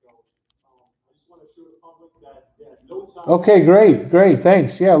 Okay, great.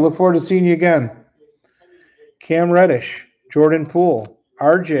 Thanks. Yeah, look forward to seeing you again. Cam Reddish, Jordan Poole,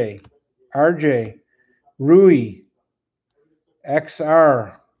 RJ, Rui,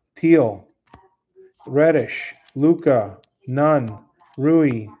 XR, Teal, Reddish, Luka, Nunn,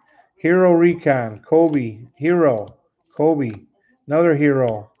 Rui, Hero Recon, Kobe, Hero, Kobe, another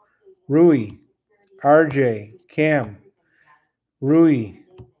Hero, Rui, RJ, Cam, Rui,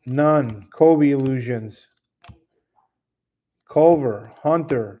 Nunn, Kobe Illusions, Culver,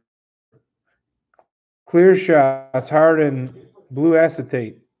 Hunter, Clear Shots, Harden, Blue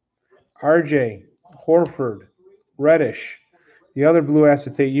Acetate, RJ, Horford, Reddish, the other Blue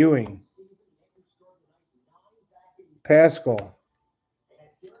Acetate Ewing, Pascal,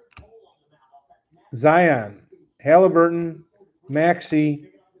 Zion, Halliburton,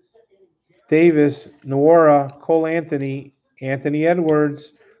 Maxey, Davis, Nwora, Cole Anthony, Anthony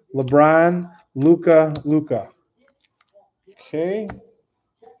Edwards, LeBron, Luka. Okay.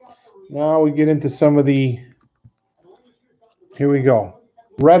 Now we get into some of the, here we go.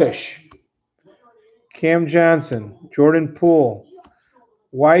 Reddish, Cam Johnson, Jordan Poole,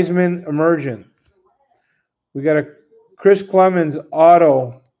 Wiseman Emergent. We got a Chris Clemens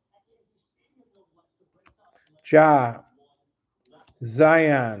auto, Zion,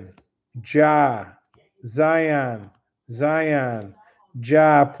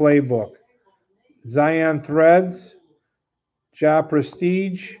 Playbook, Zion Threads,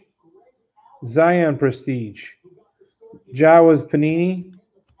 Prestige, Zion Prestige. Was Panini.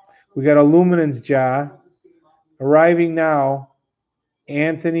 We got a Luminance arriving now,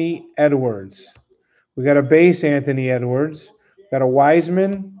 Anthony Edwards. We got a base Anthony Edwards. We got a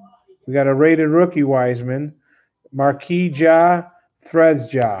Wiseman. We got a rated rookie Wiseman. Marquee Threads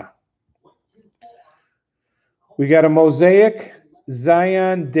We got a Mosaic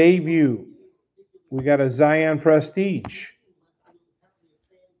Zion debut. We got a Zion Prestige.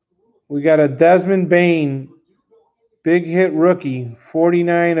 We got a Desmond Bain big hit rookie,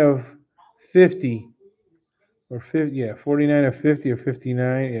 49 of 50. Or 50, yeah, 49 of 50 or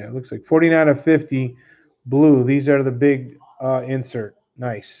 59. Yeah, it looks like 49 of 50 blue. These are the big insert.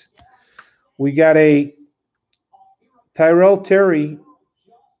 Nice. We got a Tyrell Terry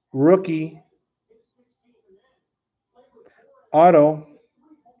rookie auto.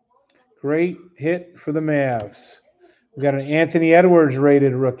 Great hit for the Mavs. We got an Anthony Edwards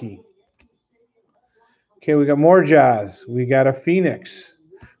rated rookie. Okay, we got more Jazz. We got a Phoenix.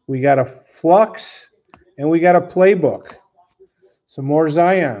 We got a Flux. And we got a Playbook. Some more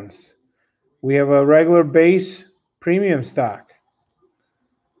Zions. We have a regular base premium stock.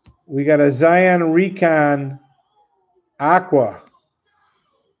 We got a Zion Recon Aqua.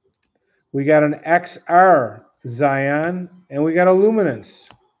 We got an XR Zion. And we got a Luminance.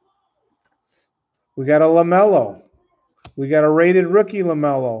 We got a LaMelo. We got a rated rookie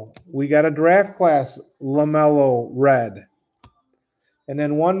LaMelo. We got a draft class LaMelo red. And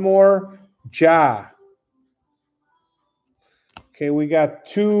then one more, Ja. Okay, we got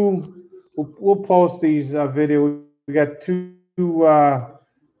two. We'll post these video. We got two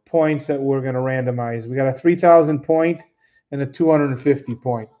points that we're going to randomize. We got a 3,000 point and a 250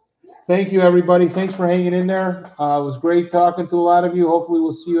 point. Thank you, everybody. Thanks for hanging in there. It was great talking to a lot of you. Hopefully,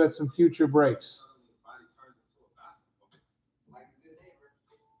 we'll see you at some future breaks.